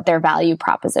case for what their value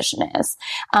proposition is.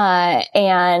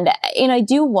 And I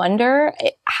do wonder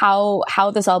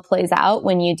how this all plays out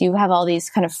when you do have all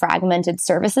these kind of fragmented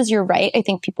services. You're right. I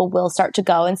think people will start to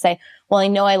go and say, well, I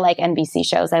know I like NBC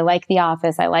shows. I like The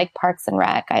Office. I like Parks and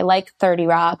Rec. I like 30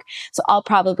 Rock. So I'll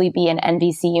probably be an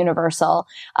NBC Universal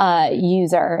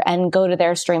user and go to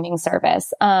their streaming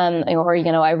service. Or,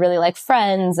 I really like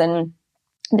Friends and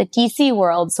the DC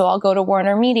world. So I'll go to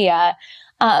Warner Media.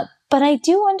 But I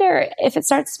do wonder if it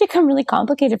starts to become really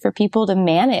complicated for people to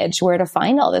manage where to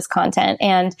find all this content.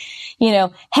 And,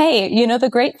 the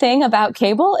great thing about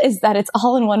cable is that it's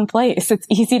all in one place. It's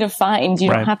easy to find. You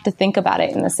don't have to think about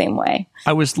it in the same way.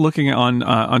 I was looking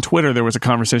on Twitter. There was a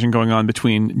conversation going on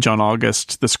between John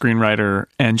August, the screenwriter,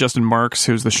 and Justin Marks,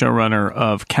 who's the showrunner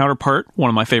of Counterpart, one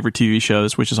of my favorite TV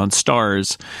shows, which is on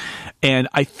Starz. And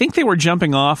I think they were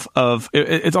jumping off of,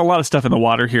 it's a lot of stuff in the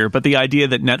water here, but the idea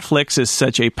that Netflix is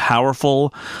such a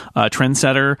powerful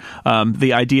trendsetter,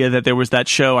 the idea that there was that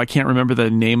show, I can't remember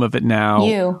the name of it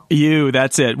now. You,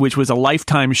 that's it, which was a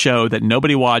Lifetime show that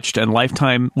nobody watched, and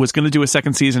Lifetime was going to do a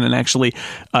second season and actually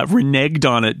reneged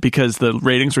on it because the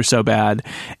ratings were so bad.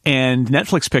 And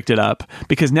Netflix picked it up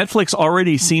because Netflix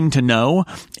already seemed to know.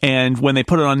 And when they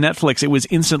put it on Netflix, it was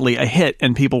instantly a hit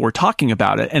and people were talking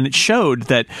about it. And it showed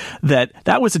that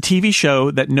was a TV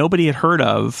show that nobody had heard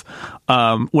of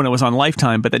when it was on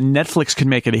Lifetime, but that Netflix could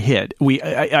make it a hit.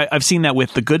 I've seen that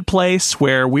with The Good Place,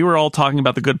 where we were all talking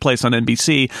about The Good Place on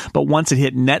NBC, but once it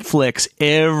hit Netflix,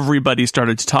 everybody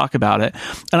started to talk about it.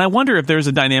 And I wonder if there's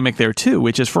a dynamic there too,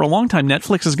 which is for a long time,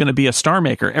 Netflix is going to be a star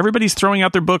maker. Everybody's throwing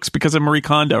out their books because of Marie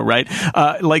Kondo, right?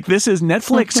 This is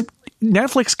Netflix.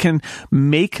 Netflix can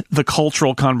make the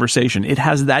cultural conversation. It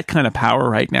has that kind of power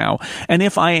right now. And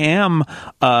if I am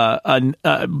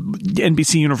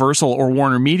NBC Universal or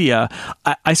Warner Media,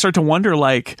 I start to wonder,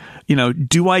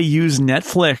 do I use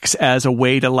Netflix as a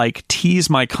way to tease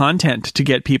my content to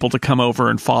get people to come over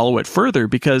and follow it further?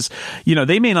 Because,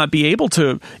 they may not be able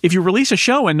to, if you release a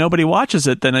show and nobody watches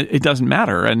it, then it doesn't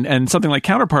matter. And something like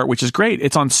Counterpart, which is great,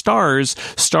 it's on Starz.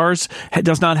 Starz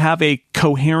does not have a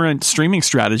coherent streaming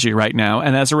strategy right now.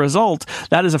 And as a result,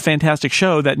 that is a fantastic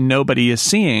show that nobody is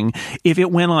seeing. If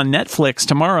it went on Netflix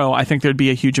tomorrow, I think there'd be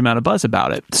a huge amount of buzz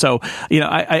about it. So,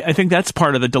 I think that's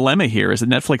part of the dilemma here, is that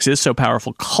Netflix is so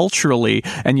powerful culturally,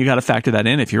 and you got to factor that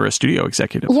in if you're a studio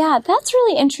executive. Yeah, that's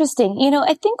really interesting.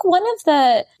 I think one of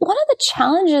the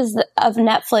challenges of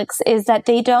Netflix is that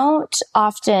they don't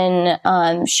often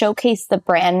showcase the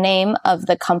brand name of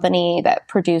the company that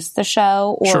produced the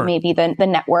show, or maybe the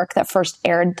network that first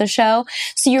aired the show.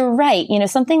 So you're right.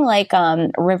 Something like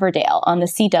Riverdale on the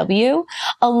CW,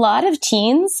 a lot of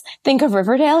teens think of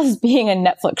Riverdale as being a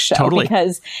Netflix show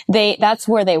because that's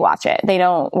where they watch it. They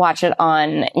don't watch it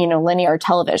on, linear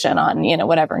television on,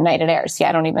 whatever night it airs. Yeah,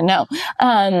 I don't even know.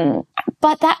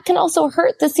 But that can also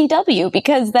hurt the CW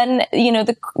because then,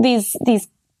 these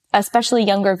especially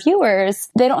younger viewers,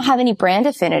 they don't have any brand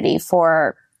affinity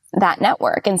for that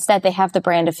network. Instead, they have the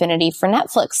brand affinity for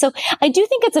Netflix. So I do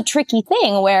think it's a tricky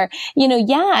thing where,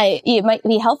 it might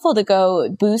be helpful to go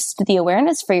boost the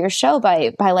awareness for your show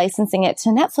by licensing it to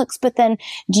Netflix. But then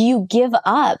do you give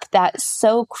up that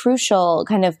so crucial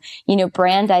kind of,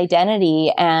 brand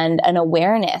identity and an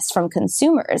awareness from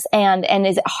consumers? And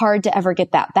is it hard to ever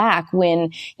get that back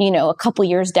when, a couple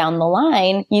years down the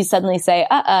line, you suddenly say,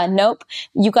 nope,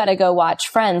 you got to go watch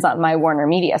Friends on my Warner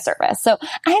Media service. So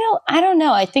I don't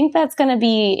know. I think that's going to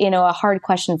be, a hard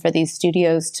question for these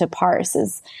studios to parse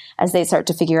as they start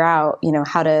to figure out,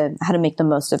 how to make the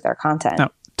most of their content. Now,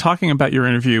 talking about your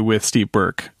interview with Steve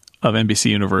Burke, of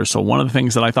NBC Universal. One of the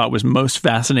things that I thought was most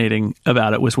fascinating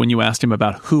about it was when you asked him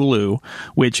about Hulu,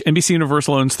 which NBC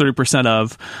Universal owns 30%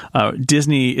 of.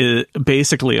 Disney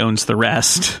basically owns the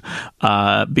rest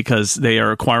because they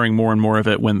are acquiring more and more of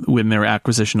it when their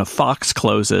acquisition of Fox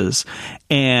closes.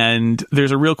 And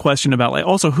there's a real question about, like,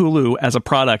 also Hulu as a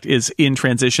product is in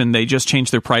transition. They just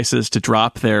changed their prices to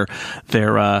drop their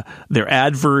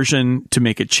ad version to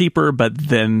make it cheaper, but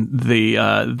then they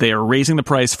are raising the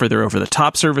price for their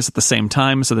over-the-top service at the same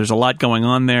time. So there's a lot going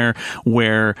on there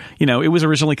where, it was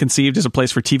originally conceived as a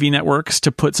place for TV networks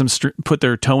to put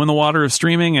their toe in the water of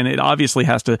streaming, and it obviously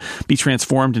has to be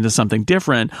transformed into something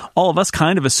different. All of us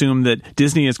kind of assume that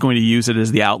Disney is going to use it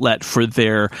as the outlet for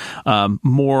their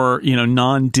more,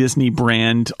 non-Disney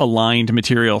brand aligned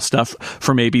material, stuff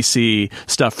from ABC,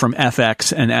 stuff from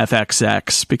FX and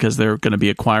FXX, because they're going to be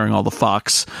acquiring all the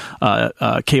Fox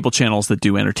cable channels that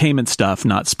do entertainment stuff,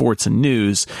 not sports and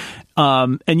news.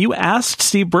 And you asked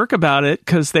Steve Burke about it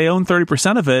because they own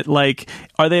 30% of it. Like,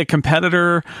 are they a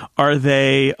competitor? Are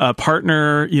they a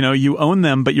partner? You own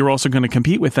them, but you're also going to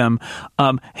compete with them.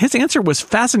 His answer was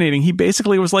fascinating. He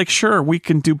basically was like, sure, we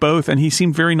can do both. And he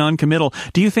seemed very non-committal.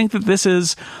 Do you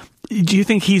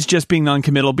think he's just being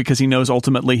non-committal because he knows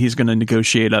ultimately he's going to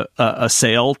negotiate a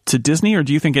sale to Disney? Or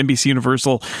do you think NBC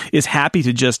Universal is happy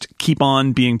to just keep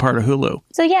on being part of Hulu?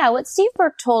 So yeah, what Steve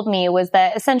Burke told me was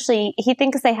that essentially he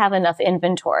thinks they have enough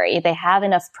inventory, they have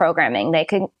enough programming,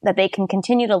 that they can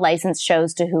continue to license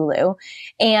shows to Hulu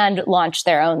and launch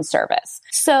their own service.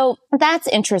 So that's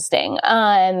interesting.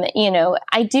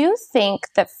 I do think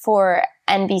that for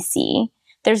NBC,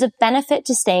 there's a benefit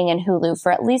to staying in Hulu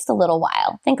for at least a little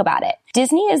while. Think about it.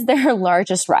 Disney is their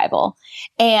largest rival,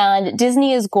 and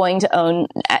Disney is going to own,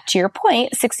 to your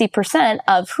point, 60%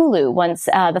 of Hulu once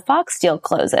the Fox deal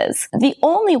closes. The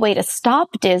only way to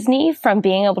stop Disney from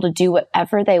being able to do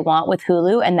whatever they want with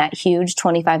Hulu and that huge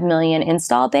 25 million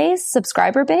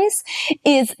subscriber base,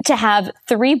 is to have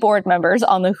 3 board members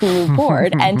on the Hulu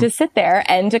board and to sit there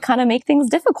and to kind of make things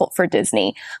difficult for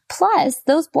Disney. Plus,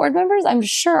 those board members, I'm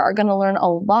sure, are going to learn a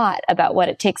lot about what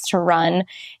it takes to run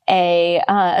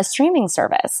a streaming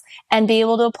service and be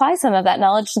able to apply some of that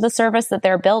knowledge to the service that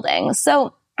they're building.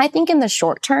 So I think in the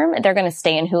short term, they're going to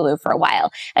stay in Hulu for a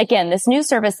while. Again, this new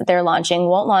service that they're launching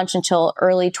won't launch until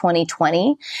early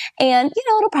 2020. And,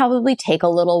 it'll probably take a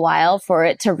little while for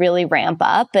it to really ramp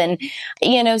up. And,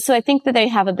 so I think that they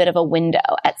have a bit of a window.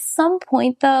 At some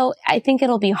point, though, I think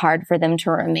it'll be hard for them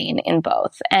to remain in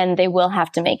both. And they will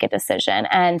have to make a decision.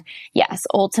 And yes,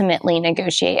 ultimately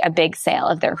negotiate a big sale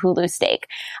of their Hulu stake.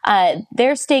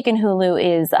 Their stake in Hulu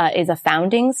is a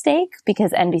founding stake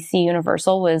because NBC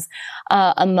Universal was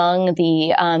among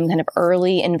the kind of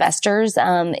early investors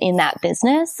in that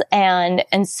business. And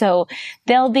so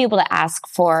they'll be able to ask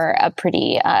for a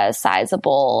pretty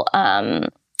sizable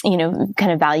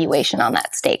kind of valuation on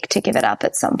that stake to give it up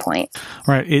at some point.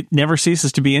 Right. It never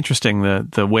ceases to be interesting,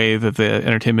 the way that the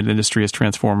entertainment industry is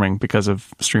transforming because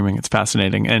of streaming. It's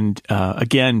fascinating. And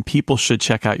again, people should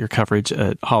check out your coverage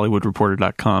at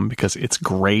HollywoodReporter.com because it's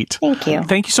great. Thank you.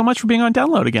 Thank you so much for being on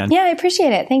Download again. Yeah, I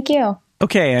appreciate it. Thank you.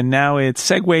 Okay, and now it's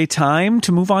segue time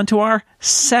to move on to our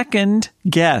second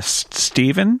guest,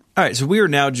 Stephen. All right, so we are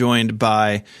now joined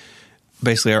by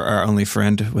basically our only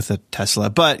friend with a Tesla.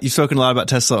 But you've spoken a lot about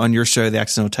Tesla on your show, the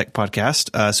Accidental Tech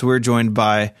Podcast. So we're joined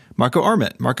by Marco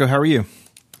Arment. Marco, how are you?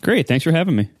 Great. Thanks for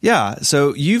having me. Yeah.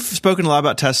 So you've spoken a lot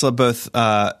about Tesla, both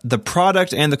the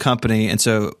product and the company. And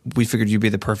so we figured you'd be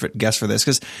the perfect guest for this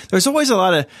because there's always a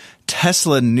lot of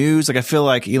Tesla news. Like I feel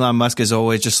like Elon Musk is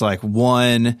always just like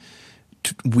one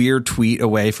weird tweet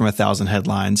away from 1,000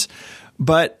 headlines.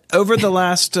 But over the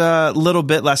last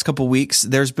last couple weeks,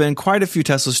 there's been quite a few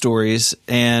Tesla stories,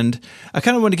 and I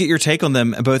kind of want to get your take on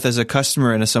them, both as a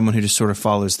customer and as someone who just sort of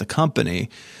follows the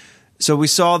company. So we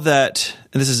saw that,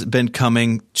 and this has been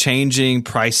coming, changing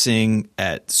pricing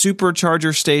at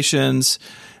supercharger stations,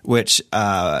 which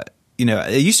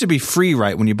it used to be free,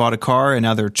 right, when you bought a car, and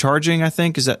now they're charging, I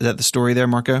think. Is that the story there,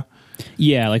 Marco?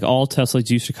 Yeah, like all Teslas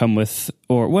used to come with,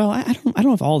 I don't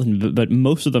know if all of them, but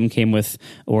most of them came with,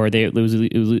 or it was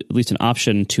at least an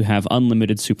option to have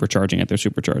unlimited supercharging at their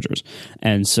superchargers.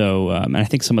 And so, and I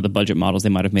think some of the budget models, they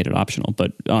might have made it optional,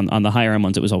 but on the higher end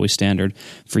ones, it was always standard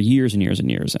for years and years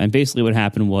and years. And basically what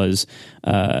happened was,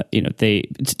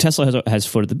 Tesla has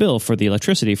footed the bill for the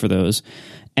electricity for those.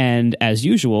 And as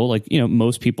usual,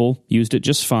 most people used it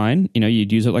just fine.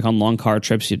 You'd use it like on long car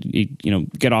trips. You'd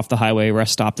get off the highway,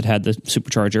 rest stop that had the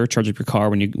supercharger, charge up your car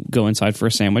when you go inside for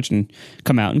a sandwich and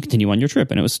come out and continue on your trip.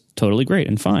 And it was totally great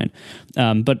and fine.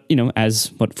 But,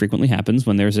 as what frequently happens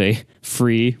when there's a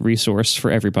free resource for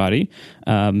everybody,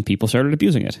 people started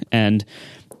abusing it. And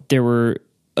there were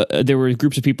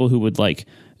groups of people who would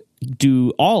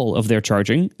do all of their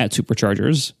charging at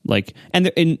superchargers,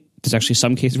 and there's actually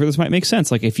some cases where this might make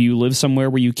sense. Like if you live somewhere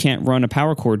where you can't run a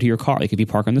power cord to your car, like if you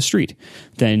park on the street,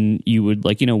 then you would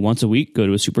once a week go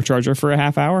to a supercharger for a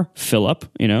half hour, fill up,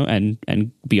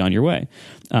 and be on your way.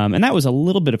 And that was a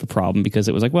little bit of a problem because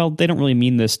it was they don't really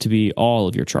mean this to be all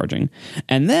of your charging.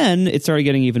 And then it started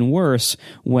getting even worse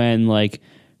when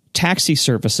taxi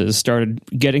services started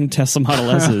getting Tesla Model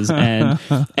S's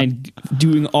and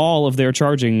doing all of their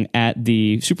charging at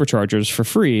the superchargers for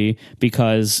free,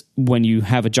 because when you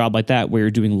have a job like that where you're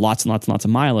doing lots and lots and lots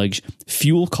of mileage,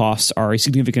 fuel costs are a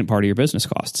significant part of your business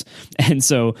costs. And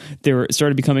so there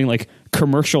started becoming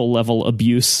commercial level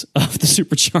abuse of the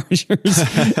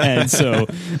superchargers. And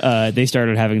so they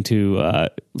started having to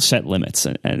set limits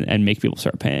and make people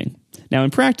start paying. Now in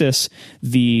practice,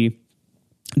 the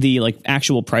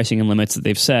actual pricing and limits that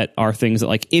they've set are things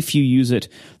that if you use it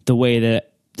the way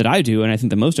that I do, and I think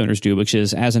that most owners do, which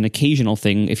is as an occasional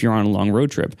thing, if you're on a long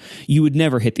road trip, you would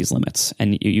never hit these limits,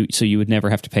 and so you would never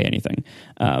have to pay anything.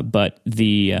 But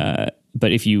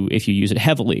if you use it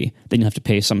heavily, then you have to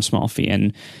pay some small fee.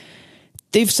 And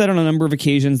they've said on a number of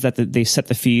occasions that they set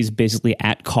the fees basically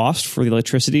at cost for the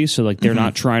electricity, so they're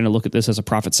not trying to look at this as a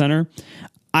profit center.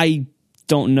 I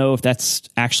don't know if that's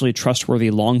actually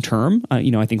trustworthy long term.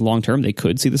 I think long term they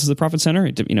could see this as a profit center.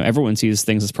 Everyone sees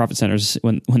things as profit centers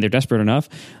when they're desperate enough.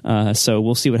 So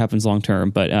we'll see what happens long term.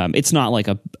 But it's not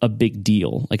a big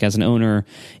deal. As an owner,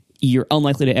 you're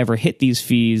unlikely to ever hit these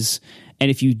fees. And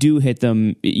if you do hit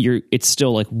them, it's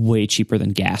still way cheaper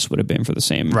than gas would have been for the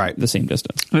same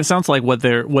distance. And it sounds like what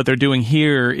they're doing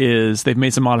here is they've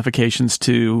made some modifications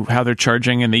to how they're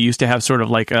charging, and they used to have sort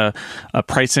of a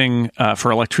pricing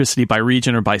for electricity by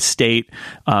region or by state,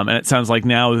 and it sounds like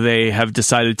now they have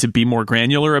decided to be more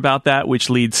granular about that, which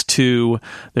leads to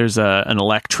there's an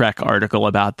Electrek article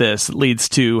about this. It leads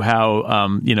to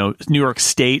how New York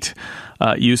State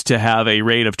used to have a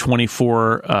rate of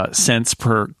 24 cents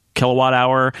per kilowatt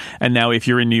hour, and now if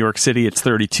you're in New York City it's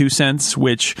 32 cents,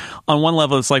 which on one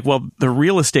level it's the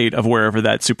real estate of wherever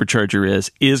that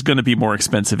supercharger is going to be more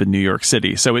expensive in New York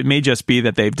City. So it may just be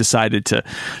that they've decided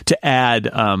to add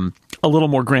a little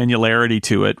more granularity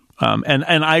to it. And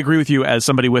I agree with you, as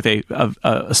somebody with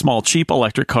a small cheap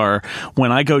electric car,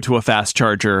 when I go to a fast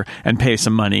charger and pay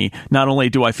some money, not only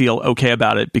do I feel okay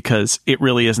about it because it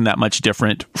really isn't that much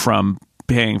different from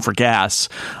paying for gas,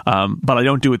 but I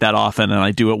don't do it that often, and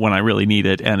I do it when I really need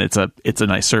it, and it's a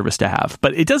nice service to have.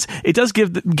 But it does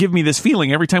give me this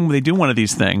feeling every time they do one of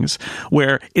these things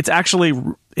where it's actually,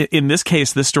 in this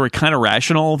case, this story kind of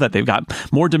rational, that they've got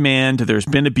more demand, there's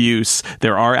been abuse,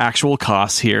 there are actual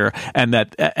costs here, and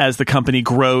that as the company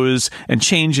grows and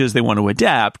changes, they want to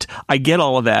adapt. I get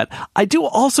all of that. I do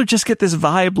also just get this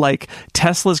vibe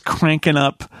Tesla's cranking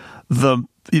up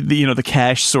the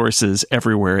cash sources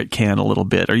everywhere it can a little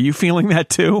bit. Are you feeling that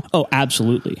too? Oh,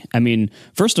 absolutely. I mean,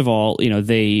 first of all,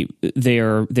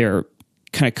 they're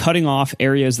kind of cutting off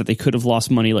areas that they could have lost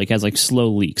money, as slow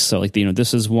leaks. So this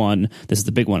is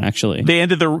the big one, actually. They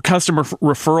ended the customer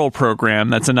referral program.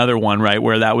 That's another one, right?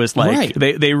 Where that was right.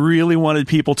 They really wanted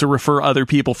people to refer other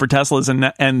people for Teslas,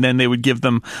 and then they would give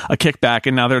them a kickback.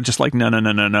 And now they're just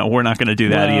no, we're not going to do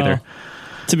that either.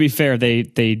 To be fair,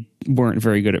 they weren't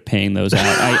very good at paying those out.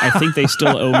 I think they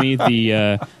still owe me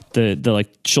the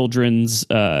children's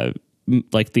the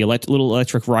little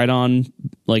electric ride-on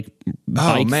bike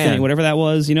thing, whatever that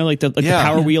was, the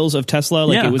Power Wheels of Tesla.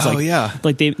 It was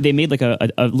they made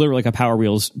a literally a Power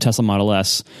Wheels Tesla Model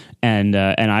S, and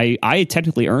I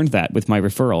technically earned that with my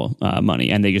referral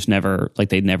money, and they just never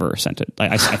they never sent it.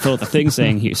 I filled out the thing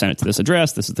saying he sent it to this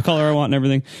address, this is the color I want and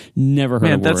everything. Never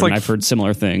heard a word. And I've heard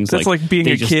similar things. That's like being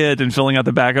a kid and filling out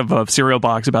the back of a cereal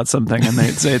box about something, and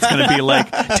they'd say it's going to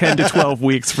be 10 to 12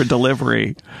 weeks for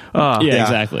delivery.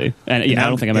 Exactly. And I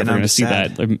don't think I'm ever going to see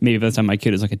that. Maybe by the time my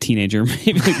kid is a teenager,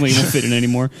 maybe we won't fit in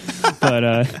anymore.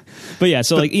 But yeah,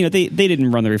 so they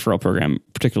didn't run the referral program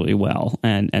particularly well,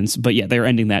 but yeah, they're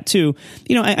ending that too.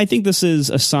 I think this is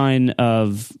a sign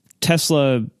of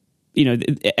Tesla.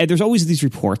 There's always these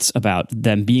reports about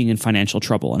them being in financial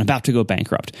trouble and about to go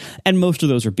bankrupt, and most of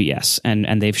those are BS.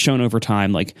 And they've shown over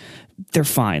time they're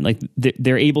fine.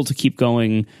 They're able to keep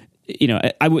going.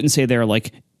 I wouldn't say they're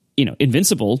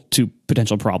invincible to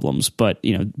potential problems, but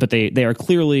they are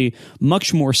clearly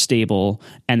much more stable,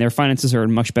 and their finances are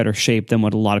in much better shape than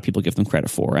what a lot of people give them credit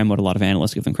for, and what a lot of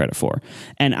analysts give them credit for.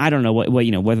 And I don't know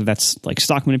whether that's like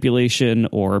stock manipulation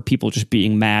or people just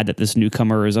being mad that this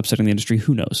newcomer is upsetting the industry.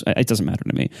 Who knows? It doesn't matter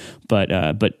to me. But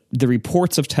the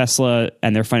reports of Tesla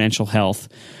and their financial health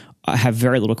have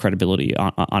very little credibility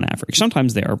on average.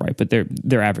 Sometimes they are right, but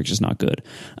their average is not good.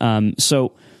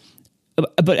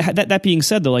 But that being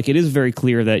said, though, like, it is very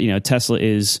clear that Tesla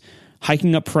is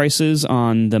hiking up prices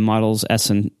on the models S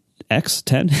and X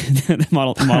 10, the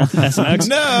model S and X.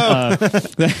 No,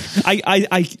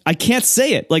 I can't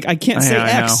say it. Like, I can't say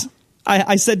X.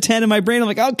 I said 10 in my brain. I'm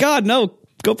like, oh God, no.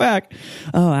 Go back.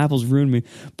 Oh, Apple's ruined me.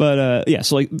 But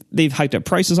so like they've hiked up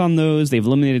prices on those. They've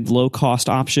eliminated low cost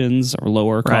options or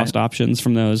lower cost options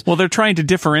from those. Well, they're trying to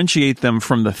differentiate them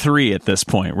from the 3 at this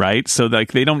point, right? So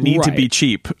like they don't need to be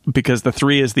cheap, because the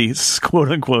 3 is the quote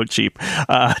unquote cheap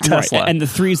Tesla. Right. And the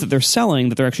 3s that they're selling,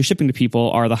 that they're actually shipping to people,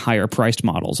 are the higher priced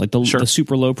models. Like the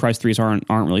super low priced 3s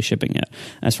aren't really shipping yet,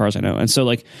 as far as I know. And so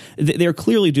like they're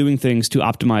clearly doing things to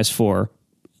optimize for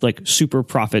like super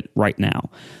profit right now.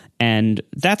 And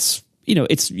that's,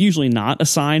 it's usually not a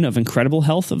sign of incredible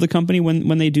health of the company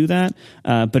when they do that.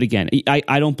 But again,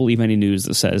 I don't believe any news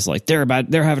that says like they're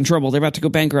having trouble, they're about to go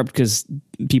bankrupt, because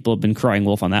people have been crying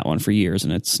wolf on that one for years,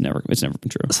 and it's never been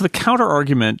true. So the counter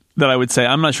argument that I would say,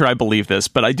 I'm not sure I believe this,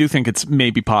 but I do think it's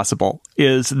maybe possible,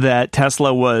 is that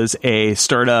Tesla was a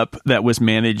startup that was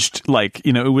managed like,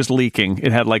 it was leaking.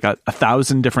 It had like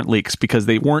 1,000 different leaks because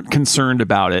they weren't concerned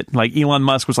about it. Like Elon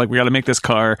Musk was like, we got to make this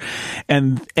car.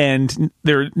 And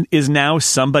there is now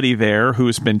somebody there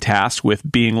who's been tasked with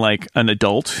being like an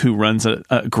adult who runs a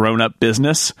grown-up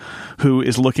business, who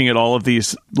is looking at all of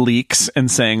these leaks and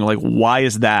saying like, why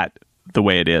is that the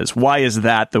way it is? Why is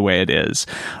that the way it is?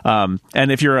 And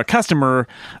if you're a customer,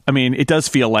 I mean, it does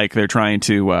feel like they're trying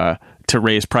to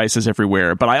raise prices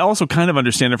everywhere. But I also kind of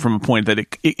understand it from a point that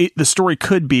the story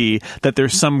could be that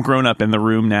there's some grown up in the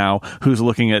room now who's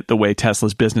looking at the way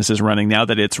Tesla's business is running now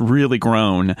that it's really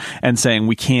grown, and saying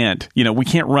we can't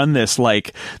run this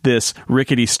like this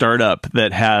rickety startup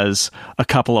that has a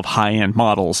couple of high-end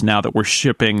models now that we're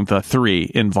shipping the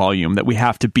 3 in volume, that we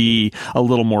have to be a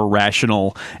little more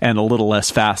rational and a little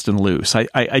less fast and loose.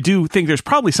 I do think there's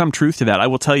probably some truth to that. I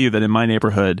will tell you that in my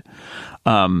neighborhood,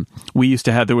 we used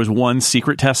to have, there was one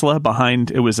secret Tesla behind,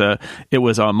 it was a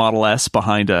Model S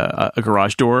behind a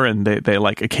garage door, and they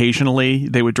like occasionally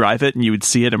they would drive it and you would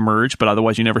see it emerge, but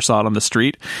otherwise you never saw it on the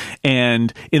street.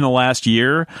 And in the last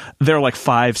year, there are like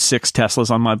 5-6 Teslas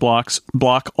on my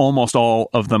block, almost all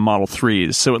of them Model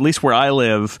 3s. So at least where I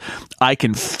live, I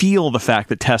can feel the fact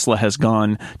that Tesla has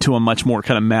gone to a much more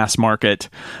kind of mass market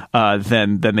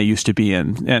than they used to be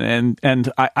in.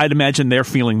 And I'd imagine they're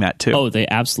feeling that too. Oh, they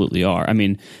absolutely are. I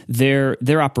mean,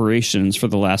 their operations for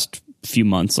the last few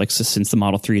months, like since the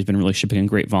Model 3 has been really shipping in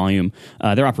great volume,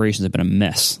 their operations have been a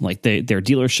mess. Like their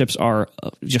dealerships are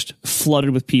just flooded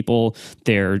with people.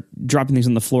 They're dropping things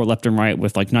on the floor left and right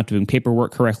with like not doing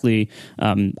paperwork correctly.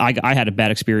 I had a bad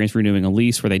experience renewing a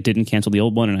lease where they didn't cancel the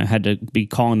old one, and I had to be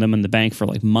calling them in the bank for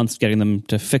like months getting them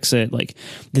to fix it. Like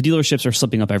the dealerships are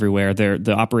slipping up everywhere.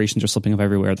 The operations are slipping up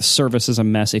everywhere. The service is a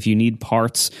mess. If you need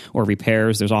parts or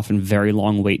repairs, there's often very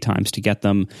long wait times to get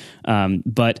them.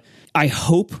 But I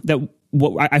hope that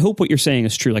what you're saying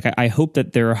is true. Like I hope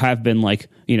that there have been like,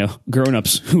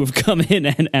 grown-ups who have come in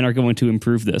and are going to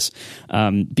improve this,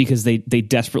 because they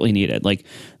desperately need it. Like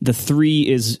the 3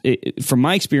 is, from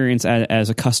my experience as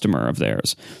a customer of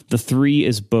theirs, the 3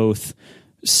 is both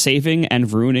saving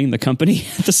and ruining the company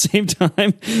at the same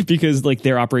time, because like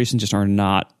their operations just are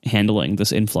not handling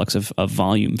this influx of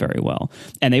volume very well,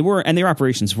 and their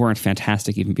operations weren't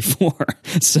fantastic even before.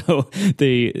 So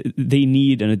they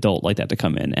need an adult like that to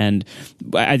come in. And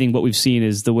I think what we've seen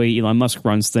is the way Elon Musk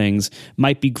runs things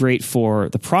might be great for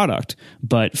the product,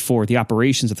 but for the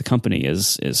operations of the company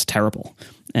is terrible.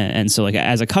 And so like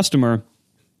as a customer,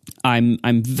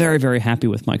 I'm very, very happy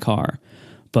with my car,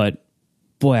 but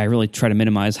boy, I really try to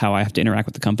minimize how I have to interact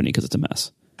with the company because it's a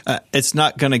mess. It's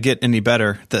not going to get any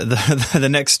better. The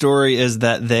next story is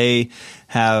that they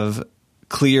have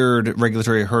cleared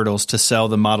regulatory hurdles to sell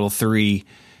the Model 3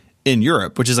 in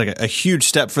Europe, which is like a huge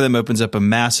step for them, opens up a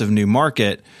massive new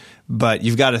market. But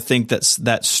you've got to think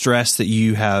that stress that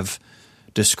you have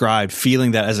described,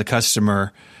 feeling that as a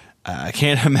customer, I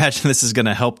can't imagine this is going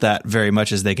to help that very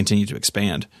much as they continue to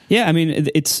expand. Yeah, I mean,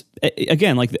 it's,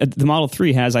 again, like the Model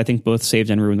 3 has, I think, both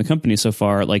saved and ruined the company so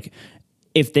far. Like,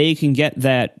 if they can get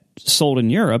that sold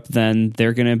in Europe, then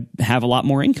they're going to have a lot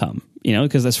more income.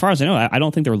 because as far as I know, I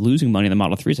don't think they're losing money in the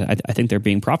Model 3s. I think they're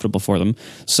being profitable for them.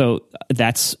 So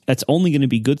that's only going to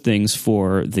be good things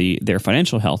for their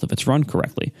financial health if it's run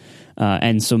correctly.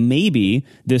 And so maybe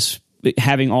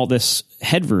having all this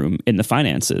headroom in the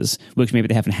finances, which maybe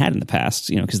they haven't had in the past,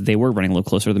 because they were running a little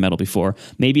closer to the metal before,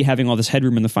 maybe having all this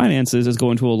headroom in the finances is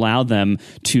going to allow them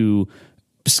to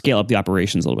scale up the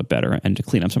operations a little bit better and to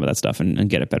clean up some of that stuff and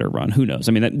get it better run. Who knows?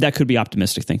 I mean, that could be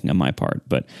optimistic thinking on my part,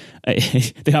 but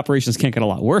the operations can't get a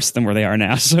lot worse than where they are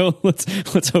now. So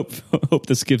let's hope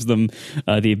this gives them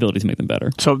the ability to make them better.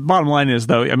 So bottom line is,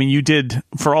 though, I mean, you did,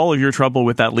 for all of your trouble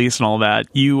with that lease and all that,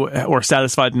 you were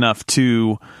satisfied enough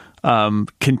to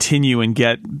continue and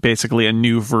get basically a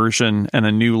new version and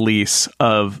a new lease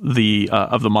of the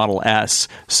Model S.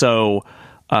 So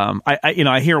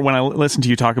I hear when I listen to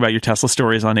you talk about your Tesla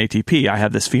stories on ATP, I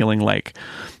have this feeling like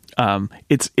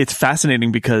it's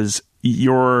fascinating because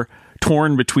you're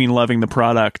torn between loving the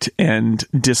product and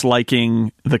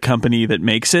disliking the company that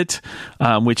makes it,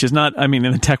 which is not, I mean,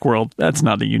 in the tech world, that's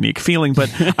not a unique feeling, but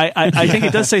I think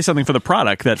it does say something for the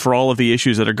product that for all of the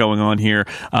issues that are going on here,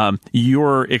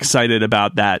 you're excited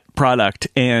about that product.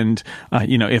 And,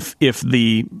 if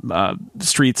the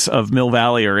streets of Mill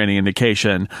Valley are any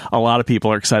indication, a lot of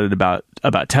people are excited about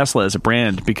Tesla as a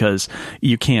brand because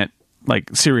you can't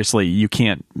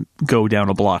go down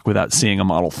a block without seeing a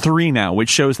Model 3 now, which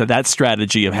shows that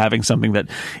strategy of having something that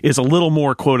is a little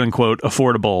more quote unquote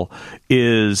affordable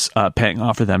is paying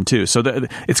off for them too. So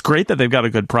it's great that they've got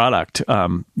a good product.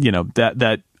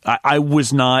 I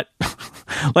was not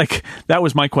like, that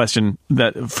was my question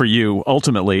that for you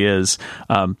ultimately is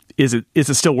it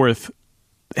still worth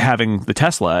having the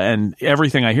Tesla? And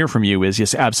everything I hear from you is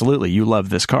yes, absolutely. You love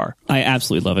this car. I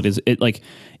absolutely love it.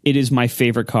 It is my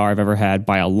favorite car I've ever had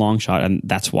by a long shot, and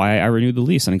that's why I renewed the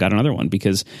lease and got another one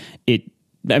because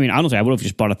honestly, I would have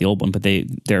just bought out the old one, but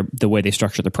the way they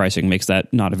structure the pricing makes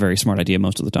that not a very smart idea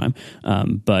most of the time.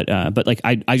 But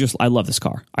I love this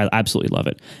car. I absolutely love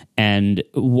it. And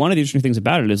one of the interesting things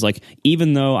about it is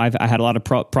even though I had a lot of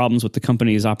problems with the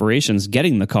company's operations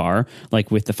getting the car,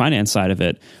 with the finance side of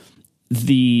it,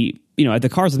 the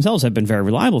cars themselves have been very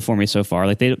reliable for me so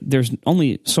far. There's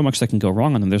only so much that can go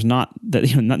wrong on them. There's not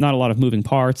a lot of moving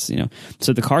parts.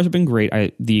 So the cars have been great.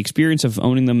 The experience of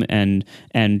owning them and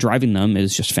driving them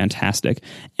is just fantastic.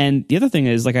 And the other thing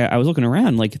is, I was looking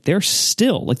around, they're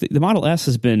still the Model S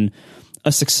has been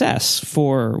a success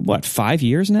for 5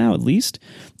 years now at least,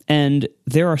 and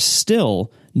there are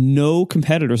still no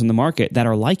competitors in the market that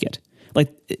are like it.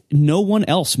 No one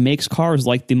else makes cars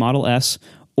like the Model S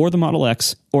or the Model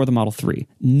X or the Model 3.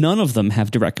 None of them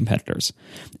have direct competitors.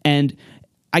 And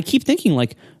I keep thinking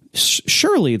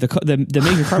surely the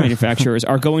major car manufacturers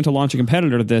are going to launch a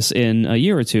competitor to this in a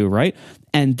year or two, right?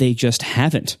 And they just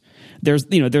haven't. There's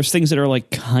things that are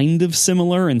kind of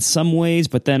similar in some ways,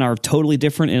 but then are totally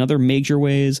different in other major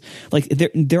ways.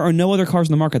 There are no other cars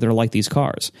in the market that are like these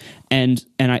cars. And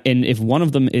if one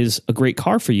of them is a great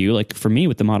car for you, like for me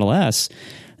with the Model S,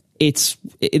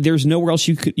 there's nowhere else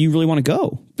you really want to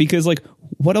go because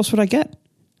what else would I get?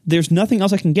 There's nothing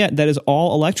else I can get that is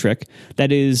all electric,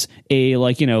 that is a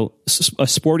a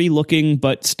sporty looking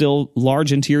but still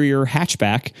large interior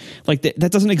hatchback.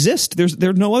 That doesn't exist. There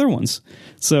are no other ones.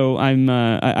 So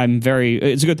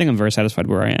it's a good thing I'm very satisfied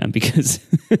where I am because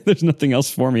there's nothing else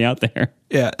for me out there.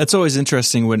 Yeah, it's always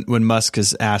interesting when Musk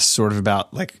is asked sort of about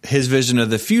his vision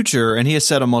of the future, and he has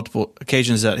said on multiple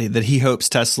occasions that he hopes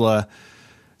Tesla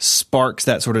sparks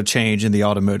that sort of change in the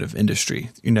automotive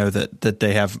industry, that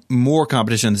they have more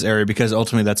competition in this area because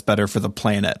ultimately that's better for the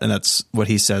planet. And that's what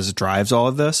he says drives all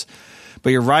of this. But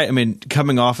you're right. I mean,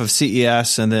 coming off of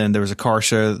CES and then there was a car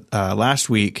show last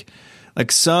week,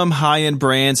 some high-end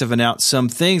brands have announced some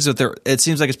things that it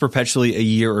seems like it's perpetually a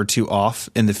year or two off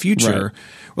in the future.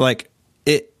 Right.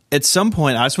 At some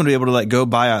point, I just want to be able to go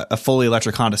buy a fully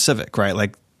electric Honda Civic,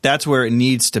 right? That's where it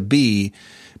needs to be,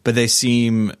 but they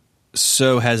seem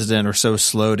so hesitant or so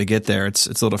slow to get there. It's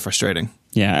a little frustrating.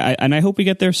 Yeah, and I hope we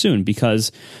get there soon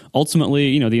because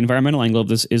ultimately, the environmental angle of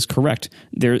this is correct.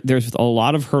 There's a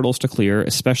lot of hurdles to clear,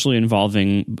 especially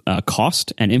involving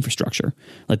cost and infrastructure.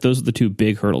 Those are the two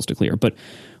big hurdles to clear. But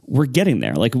we're getting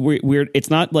there. It's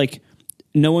not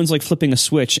no one's flipping a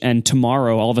switch and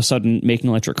tomorrow all of a sudden making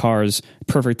electric cars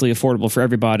perfectly affordable for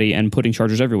everybody and putting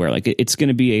chargers everywhere. It's going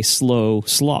to be a slow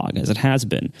slog as it has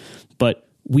been. But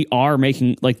we are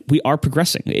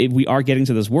progressing. We are getting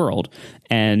to this world.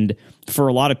 And for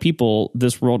a lot of people,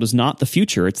 this world is not the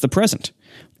future. It's the present.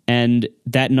 And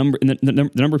that number,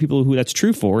 the number of people who that's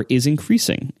true for is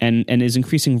increasing and is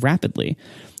increasing rapidly.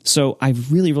 So I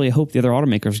really, really hope the other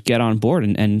automakers get on board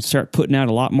and start putting out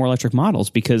a lot more electric models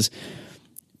because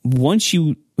once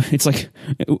you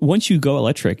go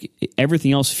electric,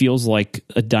 everything else feels like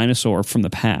a dinosaur from the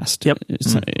past. Yep.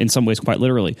 In some ways, quite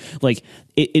literally. Like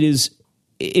it is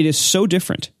so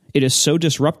different. It is so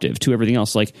disruptive to everything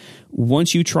else. Like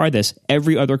once you try this,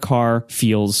 every other car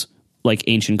feels like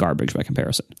ancient garbage by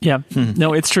comparison. Yeah,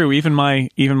 no, it's true. Even my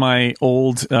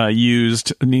old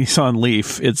used Nissan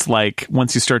Leaf, it's like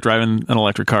once you start driving an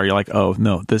electric car, you're like, oh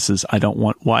no,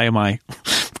 why am I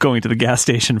going to the gas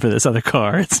station for this other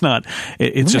car? It's not.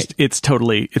 It's right. It's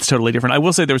totally different. I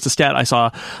will say there was a stat I saw,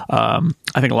 I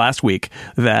think last week,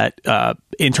 that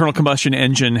internal combustion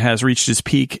engine has reached its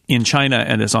peak in China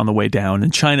and is on the way down.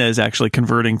 And China is actually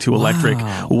converting to electric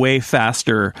way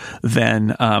faster than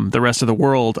the rest of the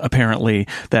world, apparently.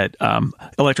 That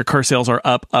electric car sales are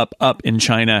up in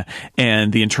China,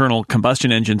 and the internal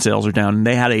combustion engine sales are down. And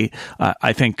they had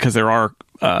I think, because there are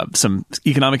some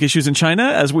economic issues in China,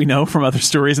 as we know from other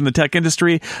stories in the tech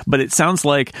industry. But it sounds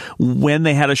like when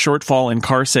they had a shortfall in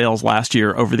car sales last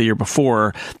year over the year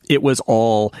before, it was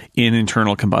all in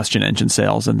internal combustion engine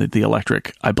sales, and the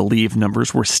electric, I believe,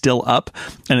 numbers were still up.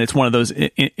 And it's one of those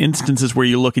instances where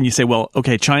you look and you say, well,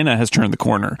 okay, China has turned the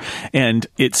corner. And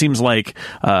it seems like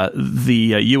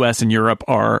the US and Europe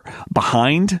are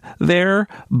behind there,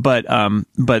 but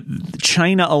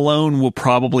China alone will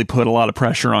probably put a lot of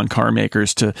pressure on car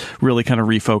makers to really kind of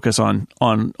refocus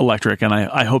on electric. And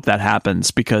I hope that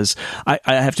happens, because I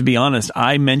have to be honest,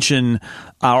 I mention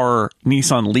our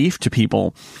Nissan Leaf to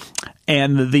people,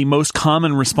 and the most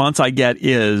common response I get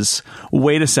is,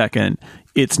 wait a second,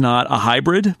 it's not a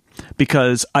hybrid?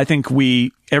 Because I think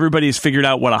everybody's figured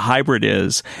out what a hybrid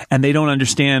is, and they don't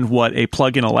understand what a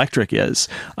plug-in electric is.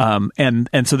 And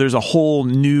so there's a whole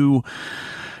new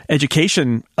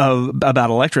education about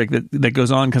electric that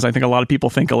goes on, because I think a lot of people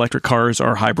think electric cars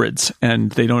are hybrids,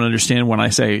 and they don't understand when I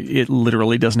say it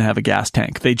literally doesn't have a gas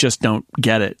tank. They just don't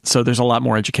get it. So there's a lot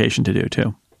more education to do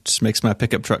too. Just makes my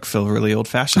pickup truck feel really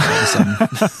old-fashioned all of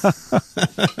a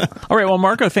sudden. All right, well,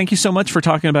 Marco, thank you so much for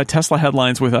talking about Tesla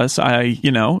headlines with us.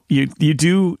 You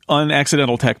do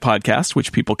Unaccidental Tech podcast,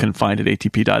 which people can find at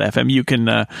atp.fm. You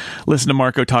can listen to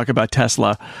Marco talk about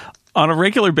Tesla on a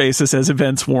regular basis as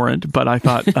events warrant. But I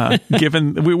thought,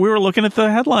 given we were looking at the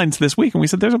headlines this week, and we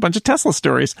said there's a bunch of Tesla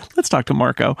stories, let's talk to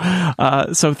Marco.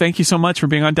 So thank you so much for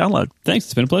being on Download. Thanks.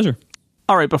 It's been a pleasure.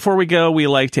 All right, before we go, we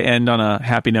like to end on a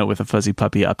happy note with a Fuzzy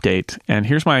Puppy update. And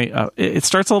here's my, it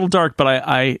starts a little dark, but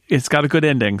it's got a good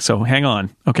ending. So hang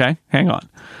on. Okay. Hang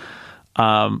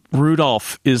on.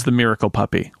 Rudolph is the miracle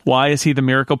puppy. Why is he the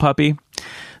miracle puppy?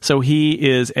 So he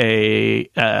is a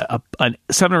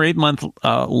 7 or 8 month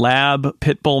lab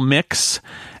pit bull mix,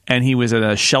 and he was at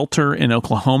a shelter in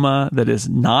Oklahoma that is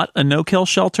not a no-kill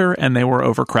shelter, and they were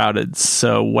overcrowded.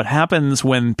 So what happens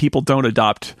when people don't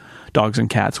adopt dogs and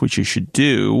cats, which you should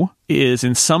do, is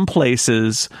in some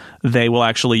places they will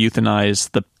actually euthanize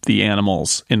the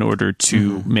animals in order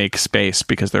to make space,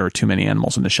 because there are too many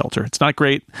animals in the shelter. It's not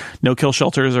great. No-kill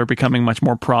shelters are becoming much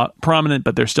more prominent,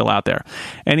 but they're still out there.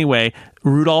 Anyway,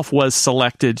 Rudolph was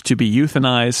selected to be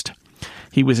euthanized.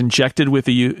 He was injected with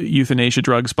the euthanasia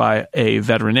drugs by a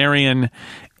veterinarian,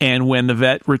 and when the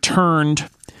vet returned,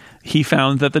 he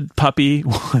found that the puppy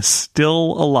was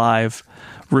still alive,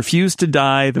 refused to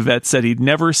die. The vet said he'd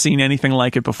never seen anything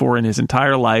like it before in his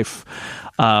entire life.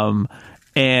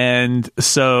 And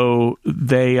so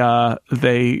they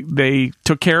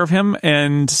took care of him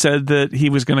and said that he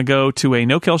was going to go to a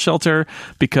no-kill shelter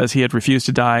because he had refused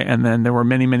to die. And then there were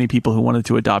many, many people who wanted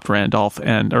to adopt Rudolph,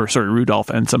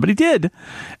 and somebody did.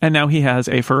 And now he has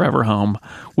a forever home,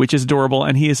 which is adorable.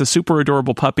 And he is a super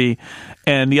adorable puppy.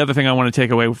 And the other thing I want to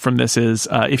take away from this is,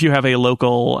 if you have a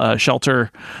local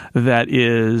shelter that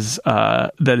is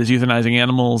euthanizing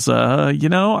animals,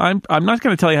 I'm not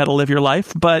going to tell you how to live your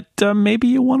life, but maybe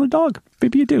you want a dog.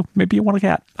 Maybe you do. Maybe you want a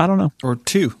cat. I don't know. Or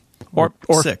 2. Or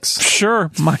 6.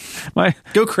 Sure. My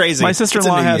go crazy. My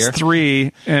sister-in-law has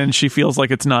 3, and she feels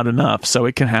like it's not enough, so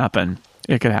it can happen.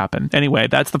 It could happen. Anyway,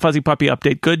 that's the Fuzzy Puppy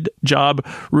update. Good job,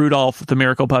 Rudolph, the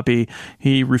miracle puppy.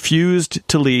 He refused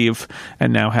to leave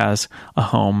and now has a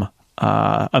home.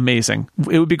 Amazing.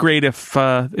 It would be great if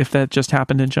that just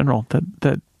happened in general,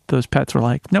 that those pets were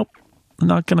like, nope, I'm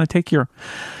not going to take your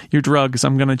drugs.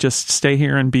 I'm going to just stay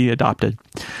here and be adopted.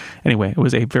 Anyway, it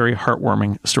was a very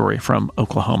heartwarming story from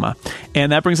Oklahoma.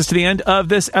 And that brings us to the end of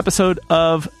this episode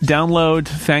of Download.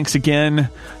 Thanks again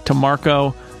to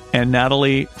Marco and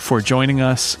Natalie for joining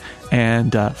us,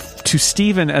 and to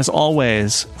Stephen, as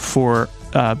always, for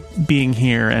being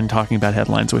here and talking about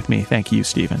headlines with me. Thank you,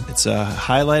 Stephen. It's a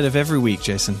highlight of every week,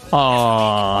 Jason.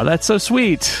 Aw, that's so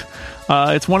sweet.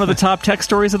 It's one of the top tech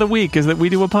stories of the week is that we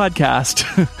do a podcast.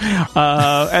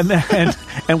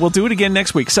 And we'll do it again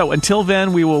next week. So until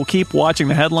then, we will keep watching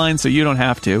the headlines so you don't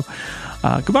have to.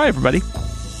 Goodbye, everybody.